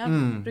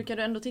investeringar. Brukar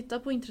du ändå titta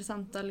på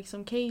intressanta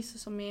liksom case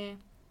som är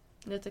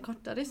lite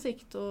kortare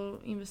sikt och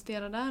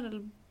investera där?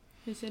 Eller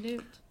hur ser det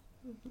ut?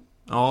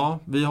 Ja,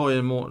 vi har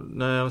ju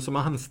när jag som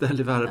anställd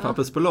i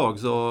värdepappersbolag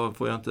så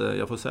får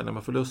jag får sälja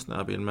med förlust när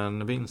jag vill,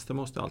 men vinster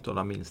måste alltid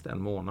hålla minst 1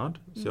 månad.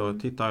 Så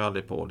jag tittar ju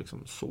aldrig på liksom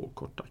så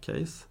korta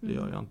case, det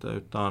gör jag inte,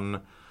 utan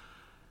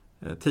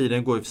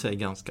tiden går i och för sig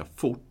ganska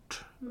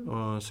fort.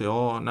 Så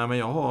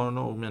jag har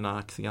nog mina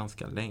aktier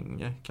ganska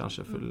länge,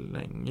 kanske för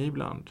länge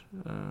ibland.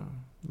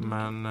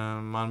 Men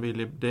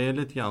det är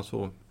lite grann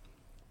så,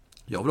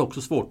 jag vill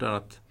också svårt där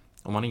att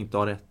om man inte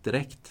har rätt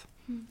direkt,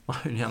 man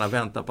vill gärna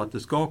vänta på att det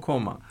ska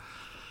komma.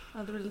 Ja,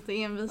 det blir lite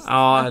envis.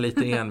 Ja,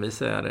 lite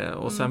envis är det.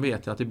 Och sen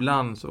vet jag att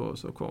ibland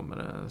så kommer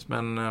det.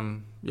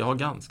 Men jag har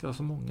ganska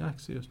så många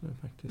aktier just nu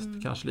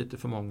faktiskt. Kanske lite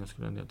för många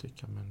skulle jag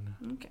tycka. Men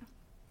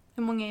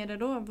Hur många är det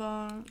då?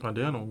 Ja,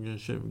 det är nog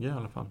 20 i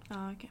alla fall.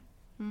 Ja, okej.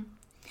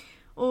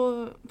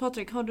 Och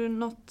Patrik, har du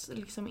något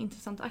liksom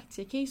intressant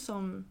aktiecase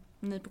som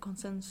ni på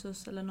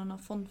Konsensus eller någon av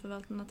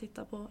fondförvaltarna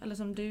tittar på? Eller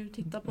som du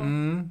tittar på?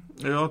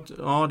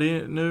 Ja,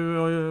 nu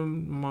har ju,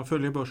 man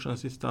följer börsen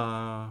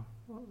sista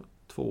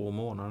 2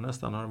 månader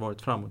nästan har det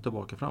varit fram och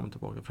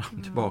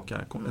tillbaka.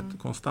 Ett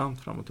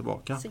konstant fram och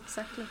tillbaka.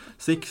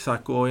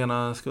 Zigzag och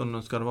ena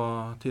skunden ska det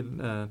vara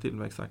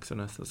tillväxtaktier,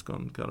 nästa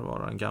skund ska det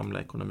vara den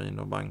gamla ekonomin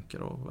och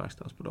banker och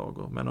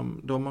verkstadsbolag.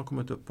 Men de har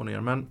kommit upp och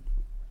ner. Men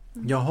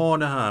jag har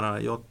det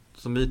här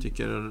som vi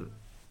tycker,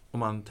 om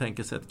man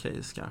tänker sig ett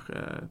case kanske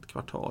ett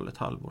kvartal, ett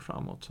halvår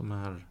framåt, som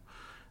är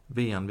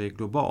VNV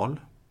Global.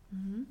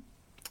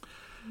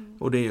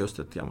 Och det är just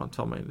ett gammalt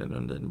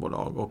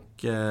familjelundinbolag.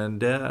 Och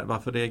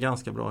varför det är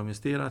ganska bra att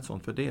investera i ett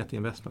sånt, för det är ett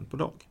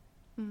investmentbolag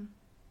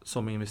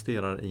som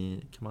investerar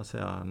i, kan man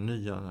säga,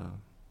 nya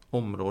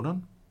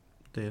områden.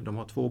 De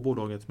har 2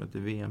 bolag som heter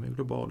VNV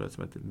Global och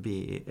som heter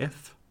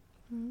VEF.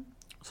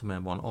 Som är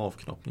bara en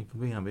avknoppning på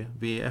VNV.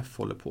 VEF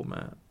håller på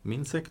med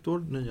min sektor,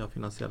 nya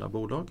finansiella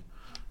bolag.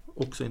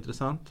 Också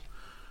intressant.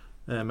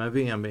 Men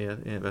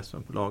VNV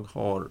investmentbolag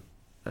har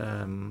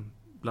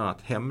bland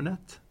annat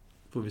Hemnet.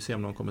 Får vi se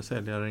om de kommer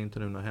sälja eller inte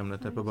nu när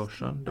Hemnet är på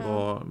börsen. Det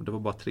var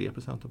bara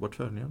 3% av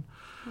portföljen.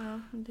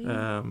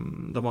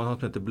 De har något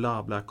som heter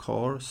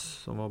BlaBlaCars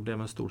som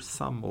blev en stor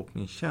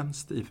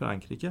samåkningstjänst i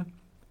Frankrike.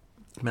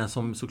 Men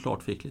som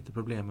såklart fick lite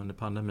problem under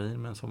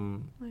pandemin, men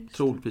som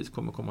troligtvis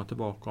kommer komma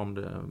tillbaka om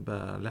det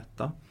börjar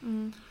lätta.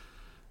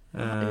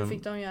 Hur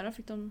fick de göra?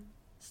 Fick de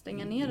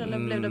stänga ner eller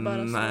blev det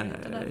bara så? Nej,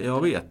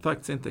 jag vet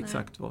faktiskt inte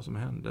exakt vad som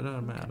hände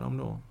där med dem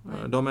då.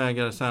 De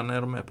äger, sen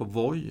är de med på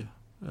Voi.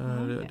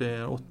 Det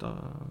är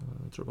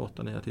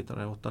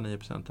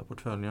 8-9% av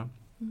portföljen.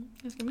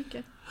 Ganska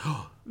mycket.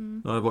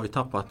 Det har varit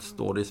tappat,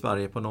 står det i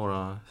Sverige på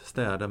några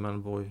städer,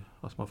 men Voi,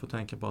 alltså man får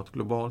tänka på att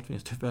globalt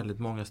finns det väldigt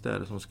många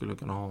städer som skulle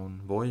kunna ha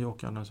en Voi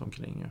åkandes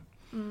omkring.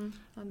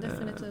 Ja,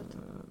 definitivt.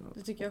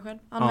 Det tycker jag själv.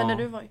 Använder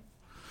du Voi?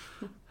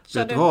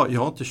 Vet du vad?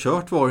 Jag har inte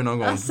kört Voi någon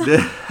gång. Alltså.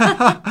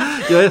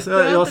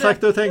 Jag har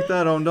sagt och tänkt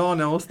där om dagen,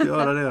 jag måste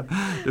göra det.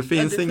 Det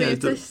finns inga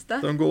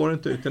de går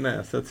inte ut i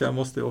näset, så jag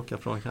måste åka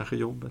från kanske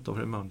jobbet och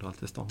från Mölndal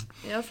till stan.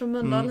 Ja, från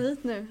Mölndal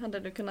hit nu hade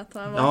du kunnat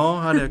ta en Voi. Ja,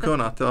 hade jag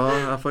kunnat. Ja,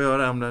 jag får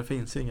göra det om det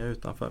finns inga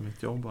utanför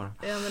mitt jobb bara.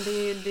 Ja, men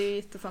det är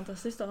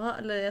jättefantastiskt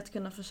att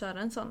kunna få köra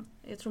en sån.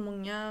 Jag tror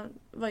många,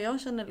 vad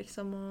jag känner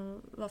liksom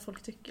och vad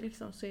folk tycker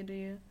liksom, så är det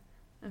ju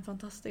en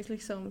fantastisk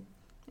liksom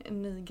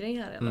en ny grej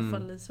här i alla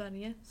fall i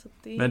Sverige. Så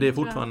men det är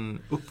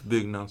fortfarande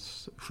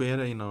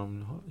uppbyggnadsskede innan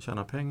de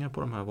tjänar pengar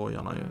på de här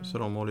vojarna. Så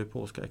de håller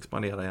på att ska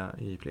expandera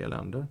i fler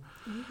länder.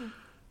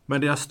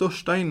 Men deras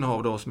största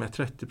innehav då, som är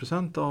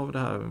 30% av det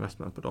här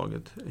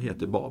investmentbolaget,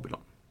 heter Babylon.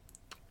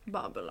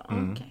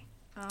 Okej.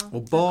 Ja,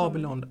 och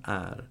Babylon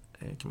är,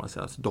 kan man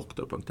säga,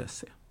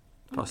 doktor.se.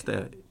 Fast det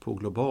är på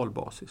global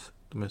basis.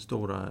 De är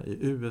stora i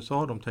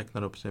USA, de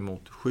tecknar upp sig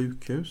mot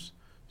sjukhus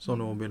som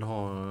de vill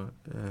ha...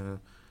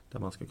 där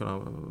man ska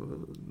kunna,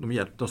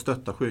 de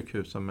stöttar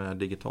sjukhusen med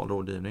digital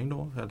rådgivning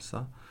då,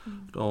 hälsa.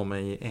 De är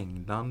i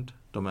England,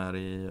 de är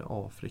i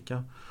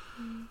Afrika.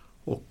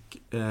 Och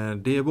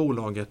det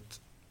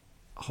bolaget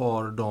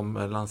har de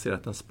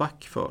lanserat en SPAC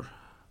för.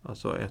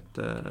 Alltså ett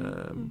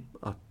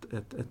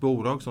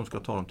bolag som ska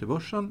ta dem till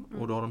börsen,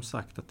 och då har de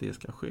sagt att det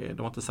ska ske.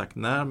 De har inte sagt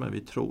när, men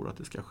vi tror att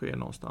det ska ske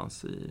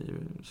någonstans i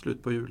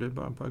slut på juli,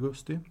 början på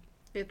augusti.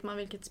 Vet man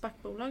vilket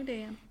SPAC-bolag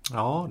det är?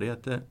 Ja, det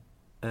heter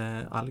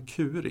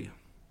Alkuri.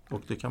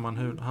 Och det kan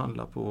man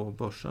handla på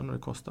börsen, och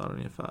det kostar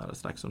ungefär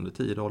strax under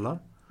 $10.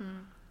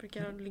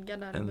 Brukar de ligga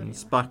där? En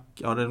SPAC,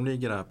 ja, den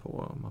ligger där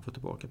på, man får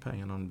tillbaka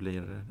pengarna om det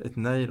blir ett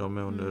nej då,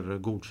 med under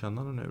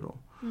godkännande nu då.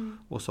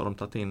 Och så har de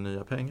tagit in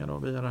nya pengar då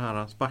via den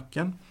här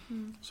SPACen,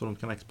 så de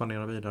kan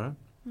expandera vidare.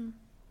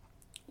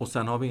 Och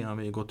sen har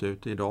VNV gått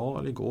ut idag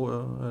eller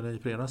igår eller i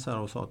fredags här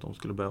och sa att de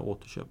skulle börja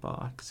återköpa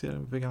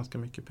aktier för ganska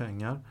mycket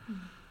pengar.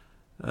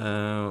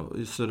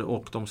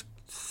 Och de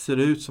ser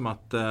ut som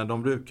att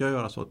de brukar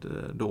göra så att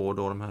då och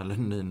då de här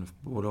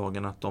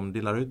Lundinbolagen, att de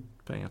delar ut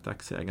pengar till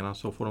aktieägarna,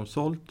 så får de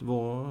sålt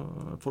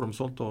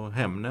då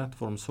Hemnet,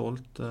 får de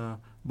sålt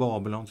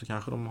Babylon, så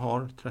kanske de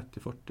har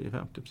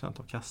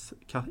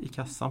 30-40-50% i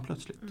kassan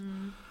plötsligt.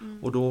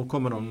 Och då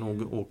kommer de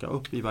nog åka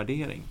upp i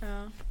värdering.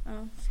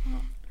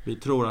 Vi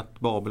tror att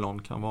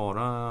Babylon kan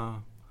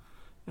vara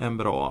en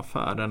bra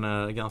affär. Den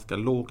är ganska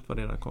lågt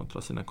värderad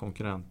kontra sina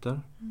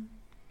konkurrenter.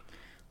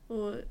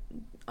 Och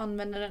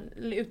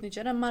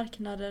utnyttjar den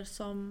marknader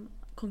som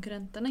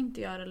konkurrenterna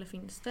inte gör, eller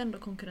finns det ändå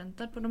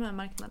konkurrenter på de här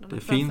marknaderna?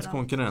 Det finns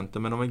konkurrenter,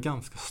 men de är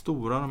ganska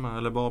stora de här,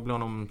 eller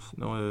Babylon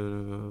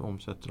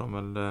omsätter de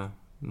väl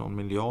någon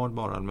miljard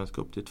bara, eller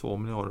ska upp till 2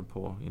 miljarder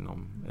på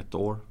inom ett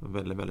år.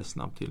 Väldigt, väldigt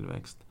snabb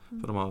tillväxt.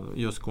 För de har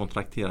just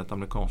kontrakterat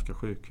amerikanska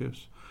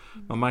sjukhus.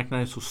 Men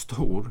marknaden är så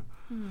stor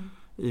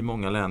i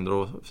många länder,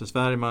 och för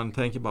Sverige, man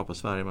tänker bara på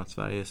Sverige med att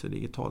Sverige är så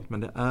digitalt, men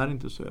det är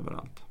inte så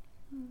överallt.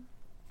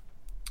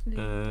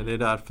 Det är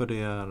därför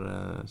det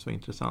är så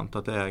intressant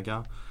att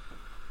äga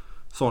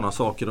sådana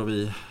saker, och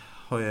vi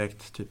har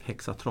ägt typ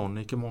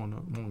Hexatronic i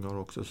många år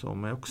också,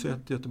 som är också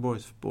ett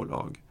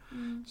Göteborgsbolag.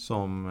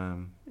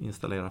 som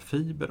installerar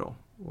fiber då.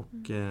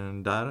 Och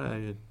där är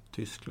ju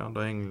Tyskland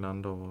och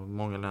England och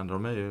många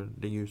länder,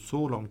 ligger ju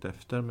så långt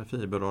efter med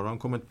fiber och de har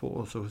kommit på,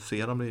 och så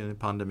ser de det i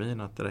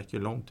pandemin att det räcker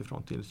långt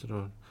ifrån till, så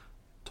då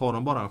tar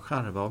de bara en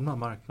skärva av den här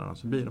marknaden,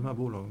 så blir de här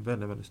bolagen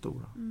väldigt, väldigt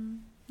stora.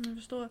 Jag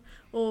förstår.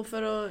 Och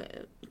för att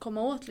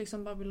komma åt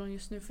liksom Babylon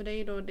just nu för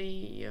dig då, det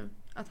är ju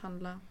att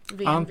handla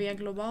VNV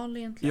Global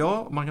egentligen.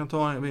 Ja, man kan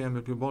ta en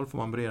VNV Global, får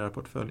man bredare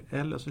portfölj,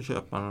 eller så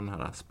köper man den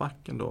här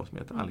spacken då som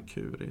heter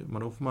Alcuri.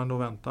 Men då får man då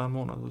vänta en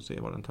månad och se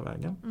vad den tar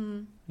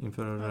vägen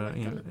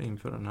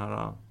inför den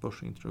här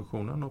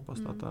börsintroduktionen. Hoppas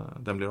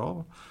att den blir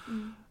av.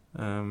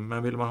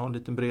 Men vill man ha en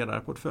lite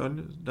bredare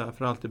portfölj,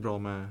 därför är det alltid bra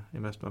med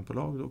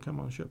investmentbolag, då kan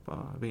man köpa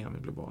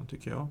VNV Global,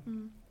 tycker jag.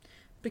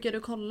 Brukar du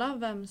kolla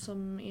vem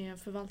som är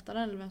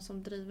förvaltaren eller vem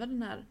som driver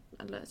den här,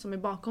 eller som är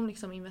bakom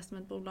liksom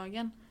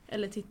investmentbolagen?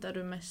 Eller tittar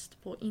du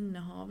mest på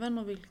innehaven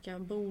och vilka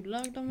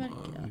bolag de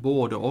verkar?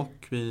 Både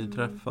och. Vi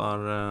träffar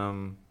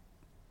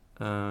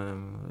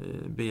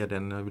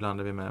vdn, ibland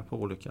är vi med på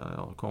olika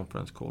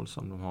conference calls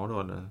som de har då,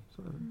 eller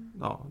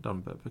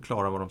de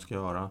förklarar vad de ska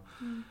göra.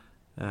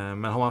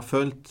 Men har man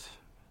följt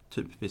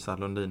typ vissa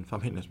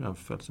Lundin-familjer som jag har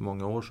följt så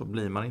många år, så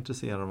blir man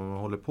intresserad av vad man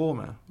håller på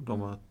med. De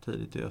var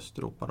tidigt i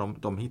Östeuropa.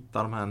 De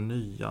hittar de här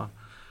nya,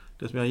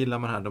 det som jag gillar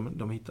med det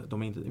här,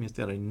 de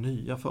investerar i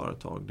nya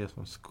företag, det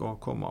som ska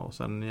komma, och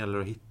sen gäller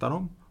det att hitta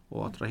dem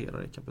och attrahera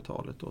det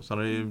kapitalet då. Sen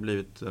har det ju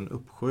blivit en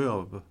uppsjö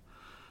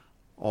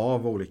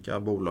av olika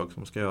bolag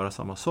som ska göra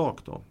samma sak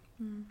då.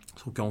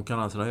 Så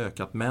konkurrensen har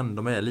ökat, men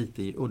de är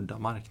lite i udda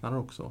marknader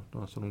också.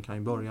 Så de kan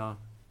ju börja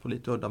på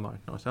lite udda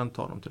marknader och sen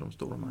tar de till de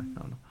stora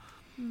marknaderna.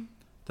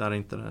 Där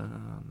inte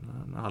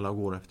alla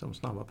går efter de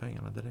snabba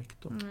pengarna direkt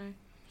då. Nej,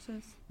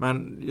 precis.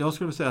 Men jag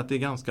skulle säga att det är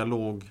ganska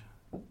låg,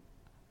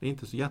 det är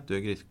inte så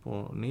jättehög risk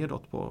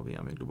nedåt på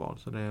VNV Global,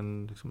 så det är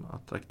en liksom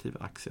attraktiv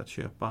aktie att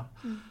köpa.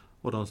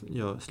 Och de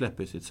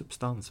släpper sitt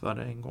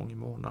substansvärde en gång i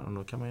månaden,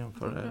 och då kan man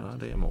jämföra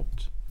det mot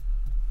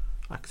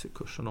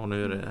aktiekursen, och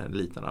nu är det en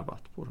liten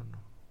rabatt på den.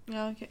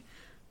 Ja, okej.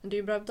 Men det är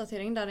ju bra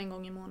uppdatering där en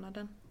gång i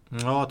månaden.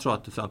 Ja, jag tror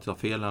att det är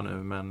fel här nu,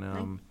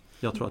 men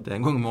jag tror att det är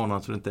en gång i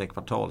månaden, så det inte är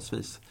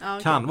kvartalsvis. Ja,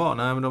 okay. Kan vara,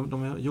 nej, men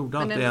de gjorde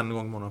alltid en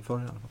gång i månaden förr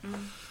i alla fall.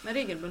 Men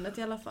regelbundet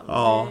i alla fall.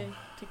 Ja,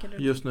 tycker du?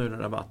 Just nu är det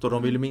rabatt, och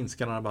de vill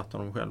minska den rabatten,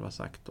 de själva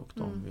sagt, och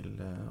de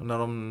vill, och när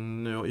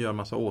de nu gör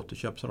massa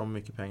återköp så har de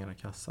mycket pengar i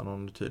kassan, och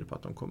det tyder på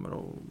att de kommer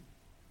att,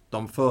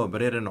 de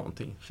förbereder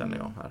någonting, känner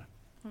jag här.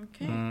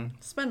 Okej.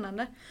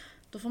 Spännande.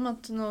 Då får man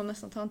nog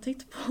nästan ta en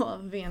titt på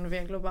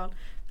VNV Global.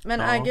 Men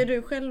äger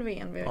du själv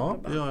VNV Global?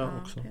 Ja, det gör jag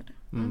också.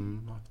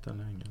 Haft den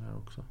länge där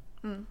också.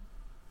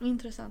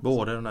 Intressant.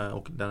 Både den här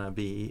och den här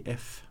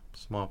VIF,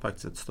 som har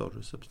faktiskt ett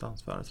större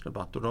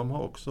substansvärdesrabatt, och de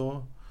har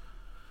också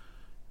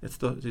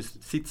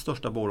sitt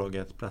största bolag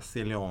är ett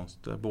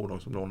brasilianskt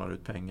bolag som lånar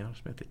ut pengar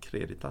som heter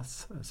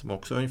Creditas, som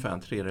också är ungefär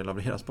en tredjedel av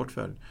deras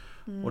portfölj.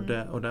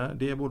 Och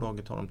det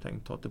bolaget har de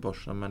tänkt ta till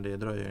börsen, men det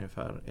dröjer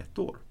ungefär 1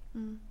 år.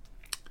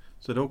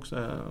 Så det är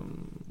också,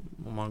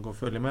 om man går och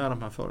följer med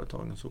de här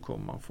företagen, så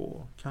kommer man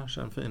få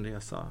kanske en fin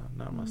resa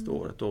närmaste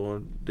året.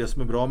 Och det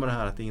som är bra med det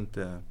här är att det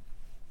inte är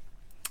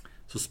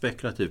så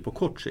spekulativt på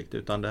kort sikt,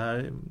 utan det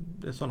är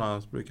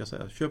sådana som brukar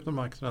säga, köp de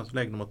aktierna så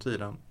lägg dem åt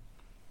tiden,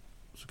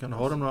 så kan du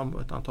ha dem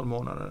ett antal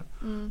månader.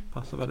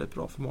 Passar väldigt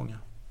bra för många.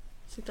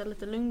 Sitta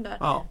lite lugn där.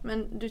 Ja.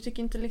 Men du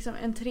tycker inte liksom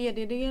en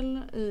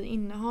tredjedel i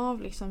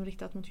innehav liksom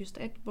riktat mot just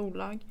ett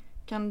bolag,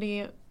 kan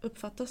det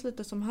uppfattas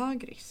lite som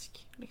hög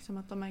risk? Liksom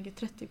att de äger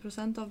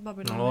 30% av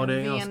Babylon? Ja,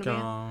 det är ganska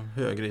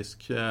hög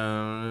risk.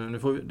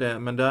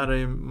 Men där är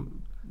ju,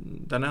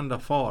 den enda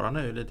faran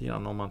är ju lite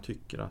grann om man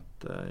tycker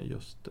att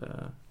just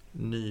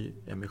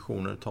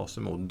nyemissioner tas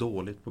emot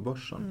dåligt på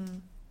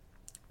börsen.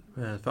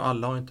 För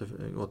alla har inte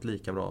gått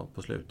lika bra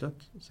på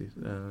slutet,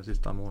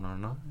 sista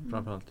månaderna,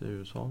 framförallt i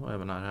USA och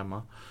även här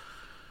hemma.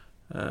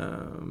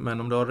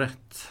 Men om du har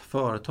rätt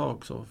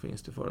företag så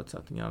finns det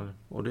förutsättningar,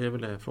 och det är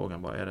väl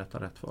frågan, bara är detta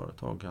rätt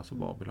företag, alltså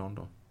Babylon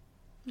då.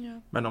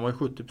 Ja. Men de har ju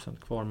 70%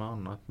 kvar med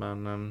annat,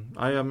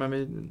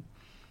 men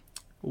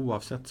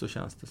oavsett så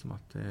känns det som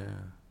att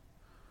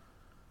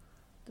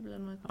det blir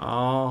nog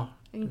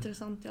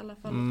intressant i alla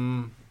fall.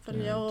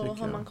 Följa, och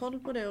har man koll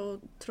på det och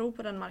tror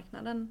på den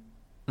marknaden,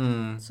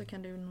 så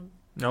kan det ju nog...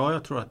 Ja,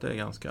 jag tror att det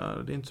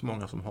är inte så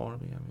många som har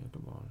VNV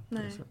Global på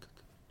det sättet.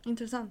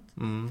 Intressant.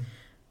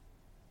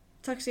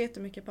 Tack så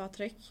jättemycket,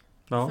 Patrik,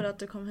 för att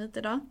du kom hit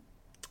idag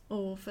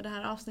och för det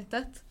här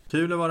avsnittet.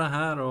 Kul att vara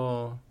här,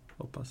 och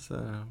hoppas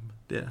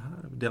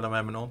dela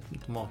med mig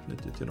något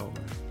matnyttigt idag.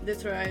 Det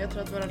tror jag. Jag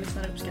tror att våra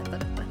lyssnare uppskattar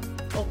detta.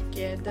 Och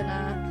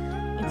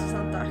dina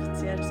intressanta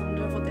aktier som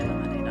du har fått dela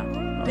med dig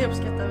idag. Det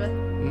uppskattar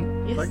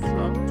vi. Tack.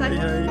 Tack.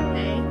 Hej.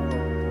 Hej.